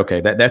I was like,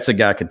 okay, that's a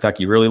guy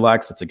Kentucky really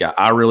likes. That's a guy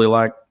I really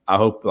like.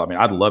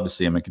 I'd love to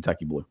see him in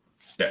Kentucky blue.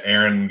 Yeah,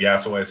 Aaron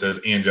Gasaway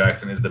says Ian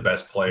Jackson is the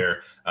best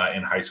player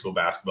in high school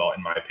basketball,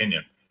 in my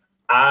opinion.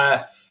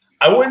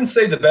 I wouldn't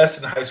say the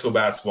best in high school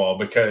basketball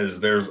because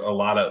there's a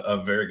lot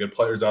of very good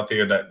players out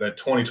there. That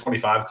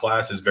 2025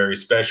 class is very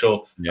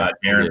special. Yeah,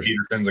 Aaron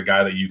Peterson's a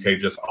guy that UK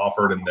just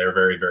offered, and they're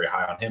very, very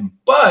high on him.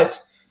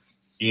 But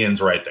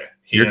Ian's right there.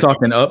 You're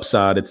talking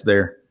upside. It's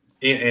there.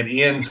 And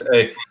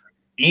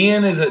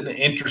Ian is an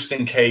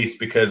interesting case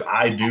because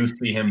I do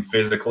see him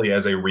physically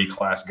as a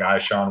reclass guy.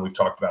 Sean, we've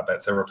talked about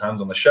that several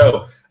times on the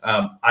show.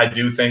 I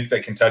do think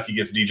that Kentucky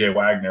gets DJ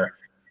Wagner.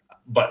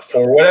 But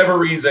for whatever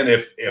reason,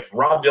 if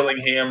Rob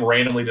Dillingham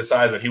randomly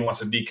decides that he wants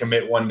to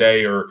decommit one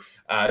day, or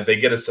they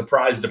get a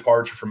surprise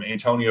departure from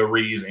Antonio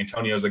Reeves,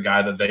 Antonio's a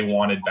guy that they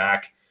wanted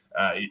back,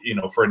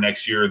 for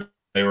next year.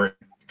 They were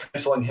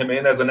penciling him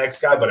in as the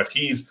next guy. But if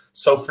he's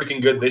so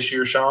freaking good this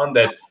year, Sean,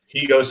 that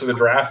he goes to the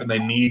draft and they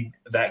need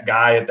that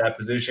guy at that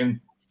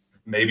position,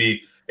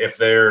 maybe if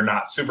they're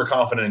not super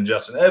confident in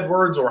Justin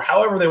Edwards or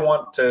however they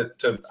want to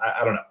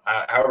I don't know,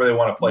 however they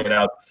want to play it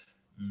out,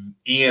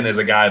 Ian is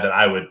a guy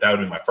that would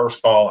be my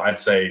first call. I'd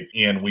say,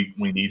 Ian, we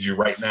need you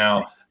right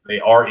now. They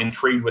are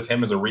intrigued with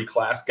him as a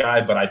reclass guy,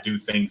 but I do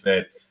think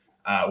that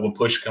when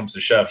push comes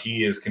to shove,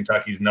 he is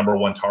Kentucky's number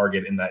one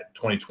target in that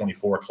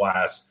 2024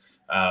 class.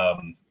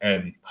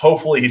 And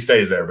hopefully he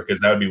stays there,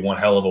 because that would be one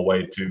hell of a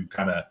way to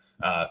kind of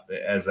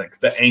as like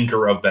the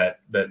anchor of that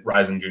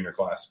rising junior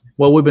class.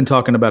 Well, we've been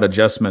talking about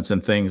adjustments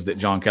and things that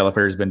John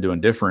Calipari's been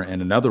doing different.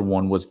 And another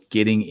one was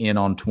getting in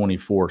on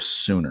 24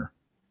 sooner.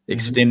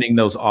 Extending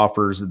those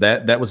offers,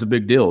 that was a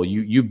big deal.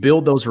 You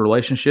build those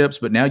relationships,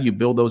 but now you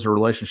build those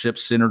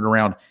relationships centered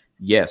around,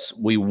 yes,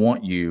 we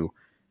want you.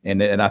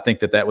 And I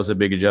think that was a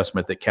big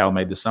adjustment that Cal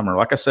made this summer.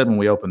 Like I said when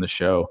we opened the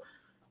show,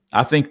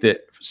 I think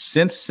that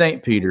since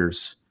St.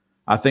 Peter's,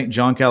 I think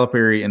John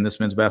Calipari and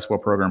this men's basketball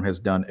program has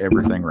done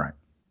everything right.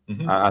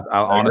 Mm-hmm. I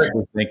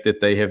honestly think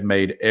that they have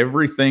made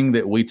everything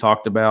that we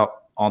talked about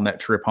on that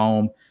trip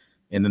home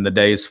and then the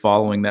days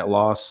following that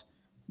loss,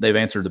 they've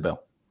answered the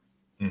bell.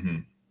 Mm-hmm.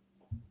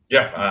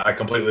 Yeah, I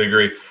completely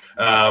agree.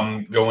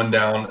 Going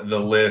down the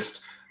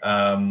list,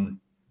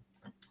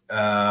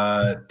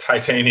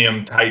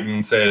 Titanium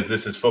Titan says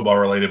this is football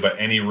related, but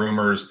any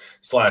rumors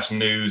 /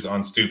 news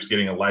on Stoops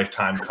getting a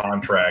lifetime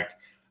contract?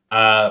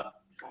 I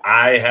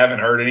haven't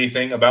heard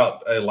anything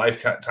about a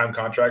lifetime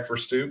contract for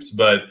Stoops,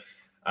 but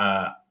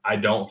I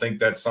don't think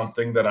that's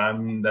something that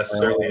I'm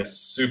necessarily a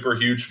super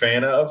huge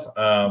fan of.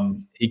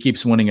 He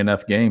keeps winning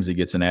enough games; he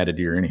gets an added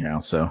year anyhow.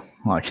 So,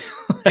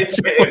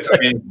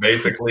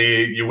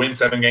 basically, you win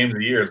 7 games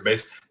a year.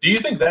 Do you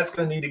think that's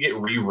going to need to get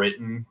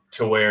rewritten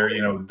to where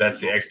that's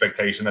the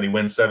expectation that he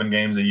wins 7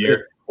 games a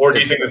year, or do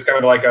you think it's kind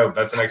of like, oh,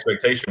 that's an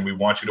expectation? We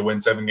want you to win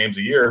 7 games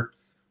a year.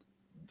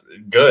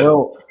 Good.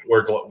 Well,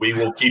 we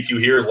will keep you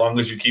here as long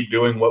as you keep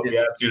doing what we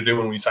asked you to do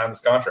when we signed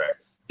this contract.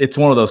 It's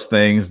one of those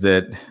things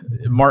that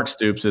Mark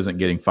Stoops isn't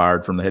getting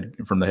fired from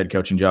the head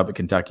coaching job at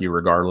Kentucky,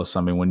 regardless.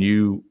 I mean, when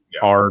you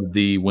are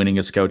the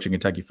winningest coach in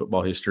Kentucky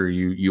football history,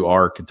 you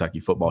are Kentucky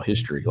football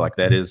history. Like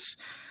that is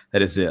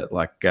it.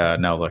 Like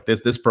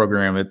this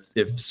program,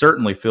 it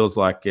certainly feels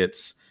like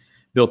it's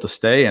built to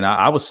stay. And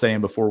I was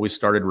saying before we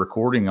started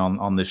recording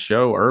on this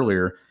show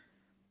earlier,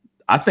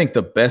 I think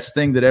the best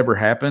thing that ever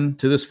happened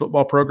to this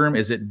football program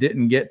is it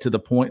didn't get to the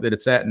point that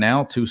it's at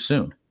now too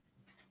soon.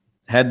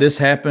 Had this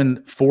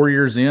happened 4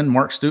 years in,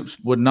 Mark Stoops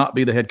would not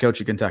be the head coach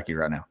of Kentucky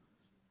right now.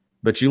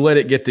 But you let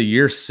it get to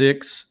year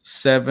 6,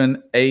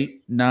 7,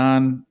 8,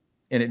 9,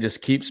 and it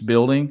just keeps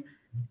building.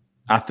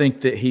 I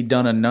think that he'd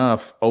done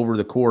enough over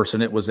the course,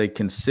 and it was a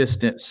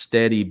consistent,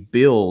 steady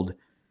build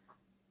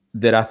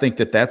that I think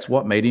that's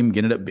what made him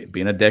end up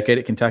being a decade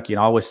at Kentucky.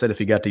 And I always said if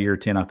he got to year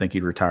 10, I think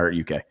he'd retire at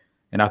UK.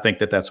 And I think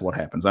that's what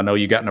happens. I know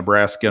you got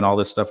Nebraska and all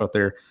this stuff out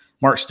there.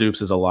 Mark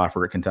Stoops is a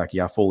lifer at Kentucky.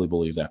 I fully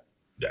believe that.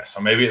 Yeah,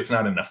 so maybe it's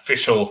not an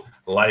official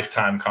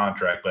lifetime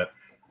contract, but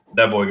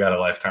that boy got a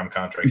lifetime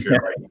contract here.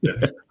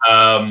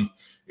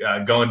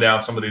 Right? Going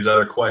down some of these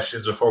other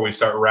questions before we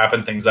start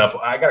wrapping things up.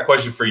 I got a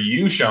question for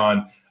you,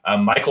 Sean.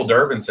 Michael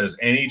Durbin says,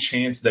 any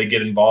chance they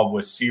get involved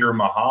with Seer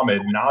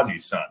Muhammad,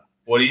 Nazi's son?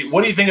 What do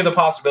you think of the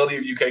possibility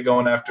of UK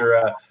going after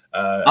a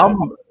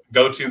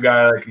go-to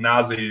guy like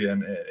Nazi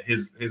and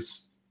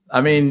his?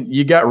 I mean,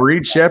 you got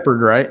Reed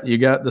Shepherd, right? You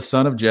got the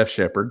son of Jeff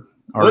Shepherd.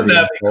 Wouldn't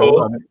that be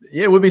cool? I mean,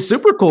 yeah, it would be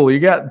super cool. You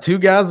got 2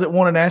 guys that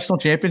won a national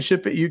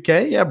championship at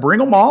UK. Yeah, bring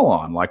them all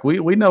on. Like we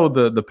know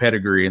the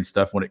pedigree and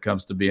stuff when it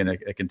comes to being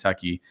a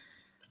Kentucky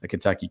a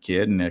Kentucky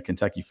kid and a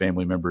Kentucky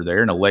family member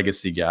there and a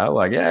legacy guy.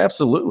 Like, yeah,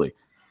 absolutely.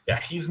 Yeah,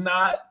 he's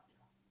not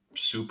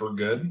super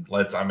good.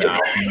 I'm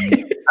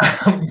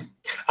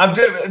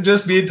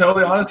just being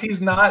totally honest.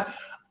 He's not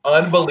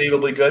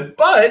unbelievably good,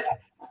 but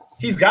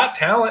he's got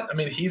talent. I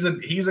mean, he's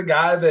a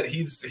guy that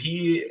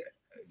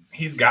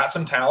he's got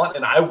some talent,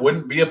 and I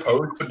wouldn't be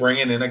opposed to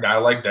bringing in a guy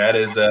like that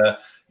as an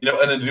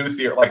Adu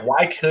hero. Like,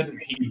 why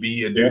couldn't he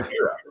be a Duke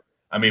hero?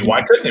 I mean,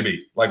 why couldn't he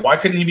be? Like, why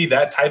couldn't he be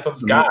that type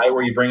of guy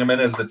where you bring him in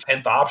as the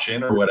 10th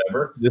option or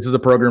whatever? This is a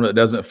program that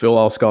doesn't fill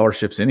all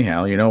scholarships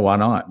anyhow. Why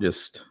not?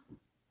 Just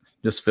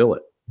fill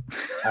it.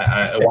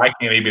 Why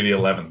can't he be the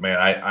 11th,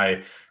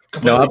 man?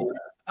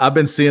 I've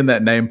been seeing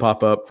that name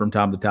pop up from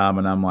time to time,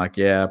 and I'm like,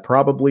 yeah,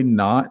 probably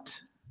not,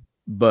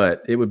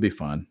 but it would be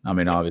fun. I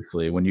mean,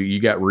 obviously, when you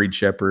got Reed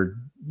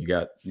Shepherd, you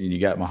got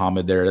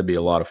Muhammad there, that'd be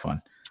a lot of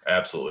fun.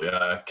 Absolutely.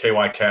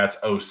 KY Cats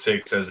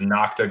 06 says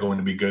Nocta going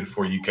to be good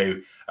for UK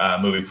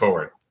moving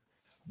forward.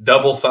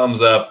 Double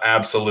thumbs up.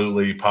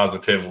 Absolutely,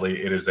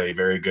 positively. It is a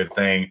very good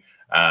thing.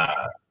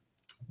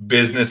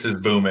 Business is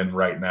booming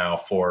right now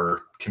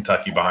for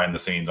Kentucky behind the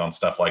scenes on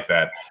stuff like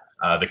that.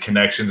 The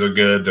connections are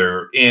good.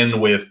 They're in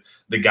with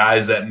the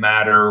guys that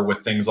matter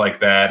with things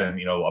like that,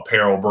 and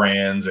apparel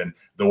brands and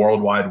the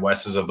worldwide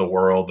Wesses of the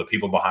world, the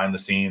people behind the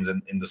scenes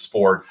in the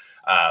sport.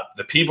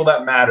 The people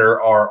that matter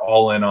are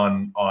all in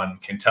on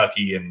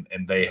Kentucky, and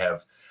they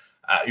have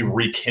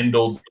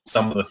rekindled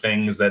some of the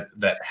things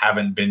that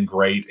haven't been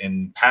great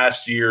in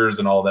past years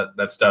and all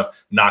that stuff.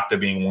 Nocta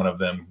being one of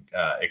them.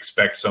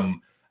 Expect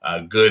some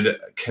good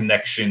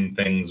connection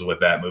things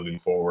with that moving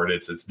forward.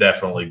 It's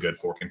definitely good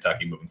for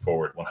Kentucky moving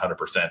forward,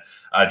 100%.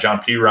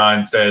 John P.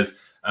 Ryan says,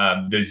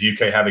 does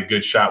UK have a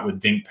good shot with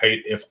Dink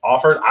Pate if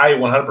offered? I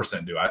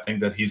 100% do. I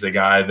think that he's a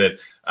guy that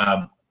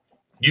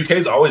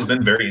UK's always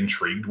been very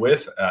intrigued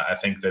with. I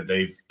think that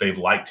they've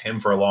liked him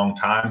for a long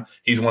time.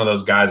 He's one of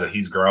those guys that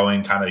he's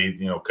growing, kind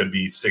of, could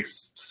be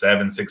 6'7",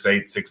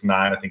 6'8", 6'9".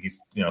 I think he's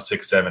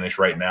 6'7"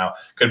 right now.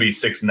 Could be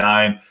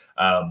 6'9".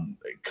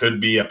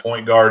 Could be a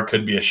point guard,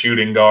 could be a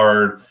shooting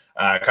guard.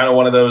 Kind of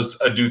one of those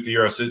Adu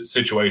Theoro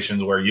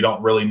situations where you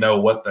don't really know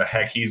what the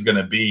heck he's going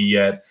to be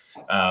yet.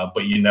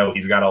 But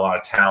he's got a lot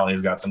of talent.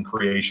 He's got some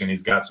creation.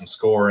 He's got some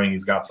scoring.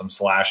 He's got some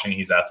slashing.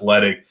 He's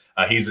athletic.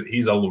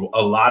 He's a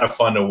lot of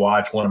fun to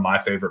watch. One of my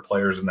favorite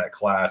players in that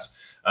class.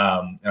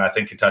 And I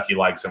think Kentucky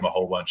likes him a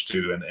whole bunch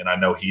too. And I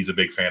know he's a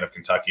big fan of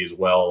Kentucky as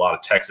well. A lot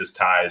of Texas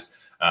ties.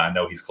 I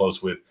know he's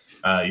close with,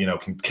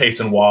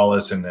 Cason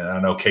Wallace, and I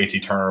know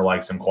KT Turner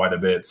likes him quite a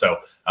bit. So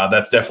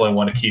that's definitely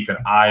one to keep an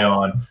eye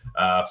on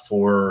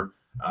for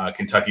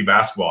Kentucky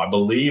basketball. I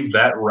believe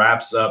that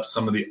wraps up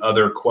some of the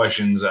other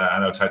questions. I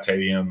know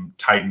Titanium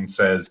Titan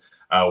says,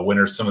 when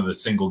are some of the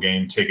single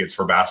game tickets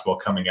for basketball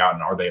coming out,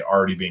 and are they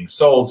already being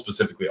sold,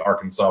 specifically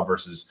Arkansas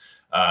versus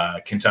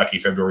Kentucky,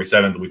 February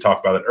 7th? We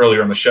talked about it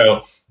earlier on the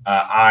show.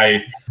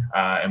 I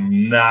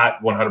am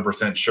not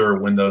 100% sure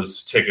when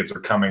those tickets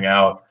are coming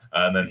out.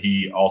 And then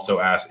he also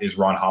asked, is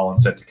Ron Holland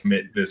set to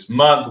commit this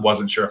month?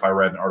 Wasn't sure if I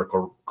read an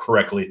article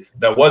correctly.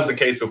 That was the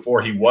case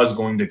before. He was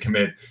going to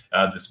commit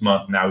this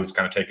month. Now he's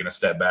kind of taken a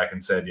step back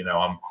and said,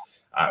 I'm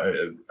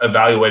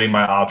evaluating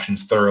my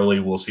options thoroughly.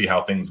 We'll see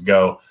how things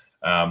go.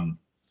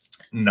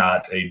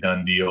 Not a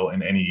done deal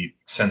in any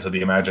sense of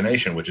the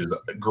imagination, which is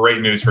great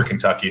news for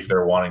Kentucky if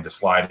they're wanting to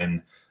slide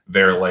in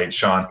there late.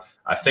 Sean,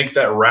 I think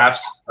that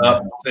wraps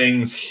up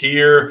things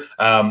here.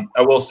 I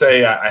will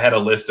say I had a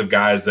list of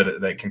guys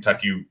that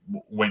Kentucky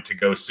went to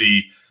go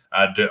see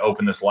to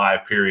open this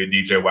live period.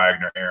 DJ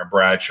Wagner, Aaron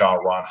Bradshaw,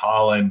 Ron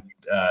Holland,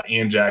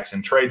 Ian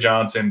Jackson, Trey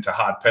Johnson,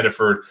 Tahad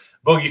Pettiford,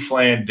 Boogie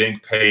Flan,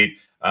 Dink Pate,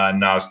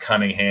 Nas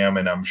Cunningham,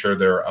 and I'm sure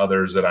there are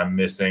others that I'm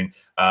missing.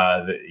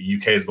 The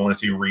UK is going to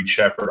see Reed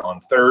Shepherd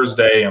on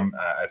Thursday.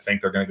 I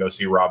think they're going to go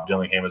see Rob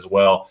Dillingham as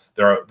well.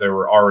 They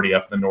were already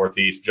up in the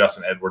Northeast.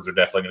 Justin Edwards are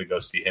definitely going to go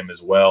see him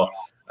as well.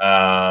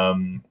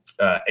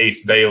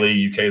 Ace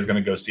Bailey, UK is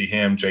going to go see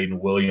him. Jaden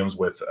Williams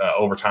with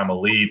Overtime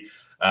Elite.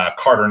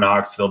 Carter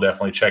Knox, they'll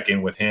definitely check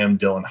in with him.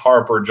 Dylan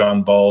Harper,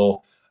 John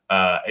Bull,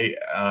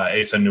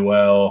 Asa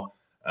Newell,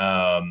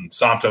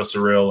 Santo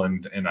Cyril,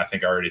 and I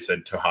think I already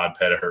said Tahad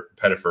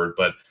Pettiford,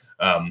 but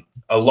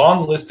a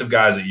long list of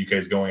guys that UK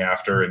is going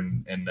after,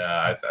 and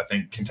I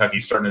think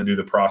Kentucky's starting to do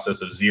the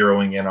process of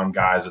zeroing in on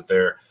guys that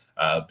they're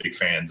big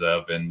fans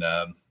of and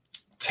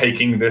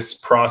taking this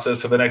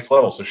process to the next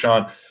level. So,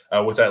 Sean,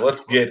 with that,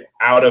 let's get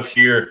out of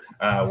here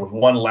with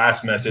one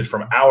last message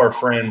from our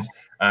friends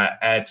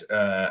at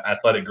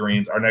Athletic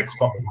Greens. Our next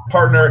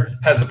partner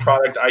has a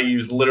product I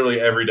use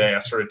literally every day. I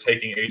started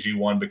taking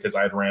AG1 because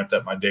I had ramped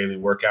up my daily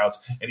workouts,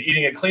 and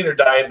eating a cleaner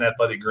diet in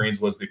Athletic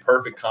Greens was the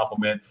perfect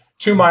complement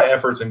to my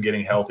efforts in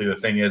getting healthy. The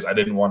thing is, I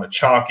didn't want a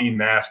chalky,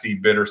 nasty,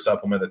 bitter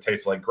supplement that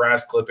tastes like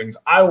grass clippings.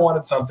 I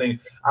wanted something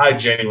I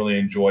genuinely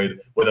enjoyed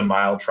with a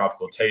mild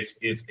tropical taste.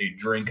 It's a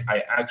drink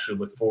I actually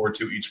look forward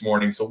to each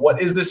morning. So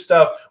what is this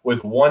stuff?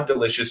 With one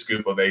delicious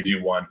scoop of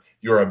AG1,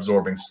 you're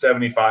absorbing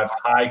 75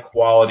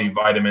 high-quality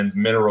vitamins,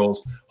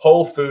 minerals,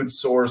 whole food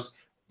source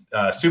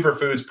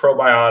superfoods,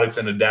 probiotics,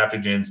 and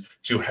adaptogens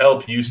to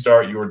help you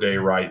start your day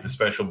right. The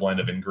special blend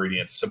of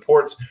ingredients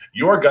supports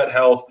your gut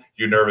health,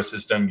 your nervous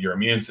system, your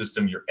immune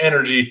system, your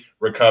energy,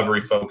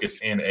 recovery, focus,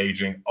 and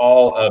aging.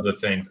 All of the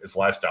things is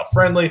lifestyle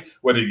friendly,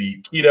 whether you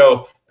eat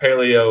keto,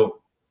 paleo,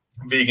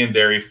 vegan,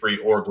 dairy-free,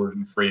 or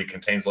gluten-free. It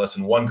contains less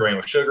than 1 gram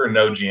of sugar,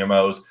 no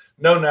GMOs,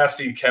 no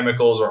nasty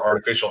chemicals or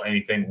artificial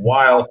anything,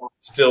 while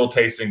still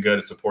tasting good.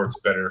 It supports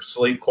better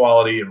sleep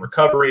quality and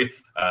recovery,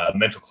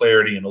 mental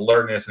clarity and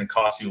alertness, and it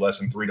costs you less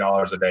than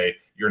 $3 a day.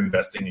 You're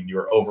investing in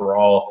your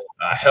overall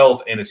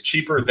health, and it's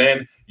cheaper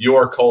than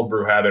your cold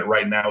brew habit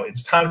right now.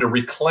 It's time to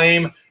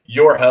reclaim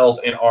your health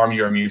and arm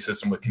your immune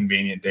system with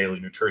convenient daily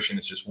nutrition.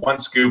 It's just 1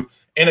 scoop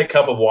in a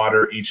cup of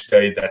water each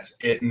day. That's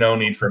it. No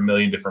need for a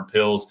million different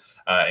pills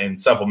and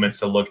supplements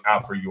to look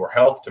out for your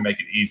health. To make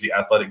it easy,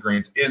 Athletic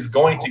Greens is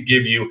going to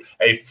give you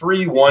a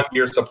free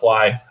 1-year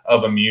supply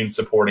of immune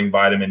supporting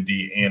vitamin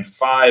D and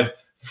 5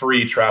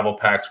 free travel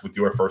packs with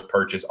your first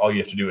purchase. All you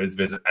have to do is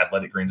visit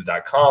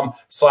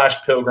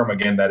athleticgreens.com/pilgrim.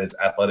 Again, that is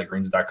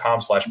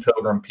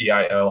athleticgreens.com/pilgrim,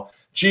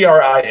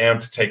 PILGRIM,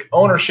 to take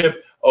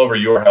ownership over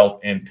your health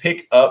and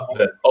pick up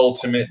the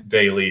ultimate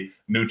daily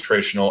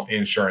nutritional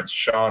insurance.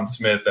 Sean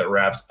Smith, that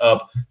wraps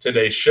up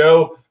today's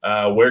show.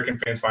 Where can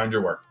fans find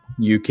your work?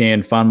 You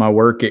can find my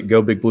work at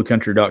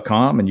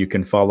gobigbluecountry.com, and you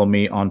can follow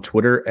me on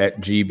Twitter at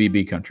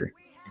GBBCountry.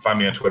 Find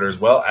me on Twitter as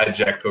well at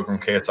Jack Pilgrim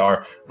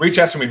KSR. Reach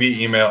out to me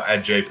via email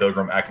at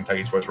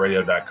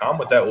jpilgrim@KentuckySportsRadio.com.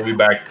 With that, we'll be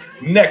back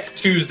next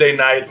Tuesday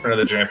night for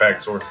another Jam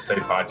Packed Sources Say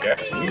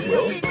podcast. We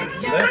will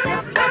see you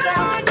then.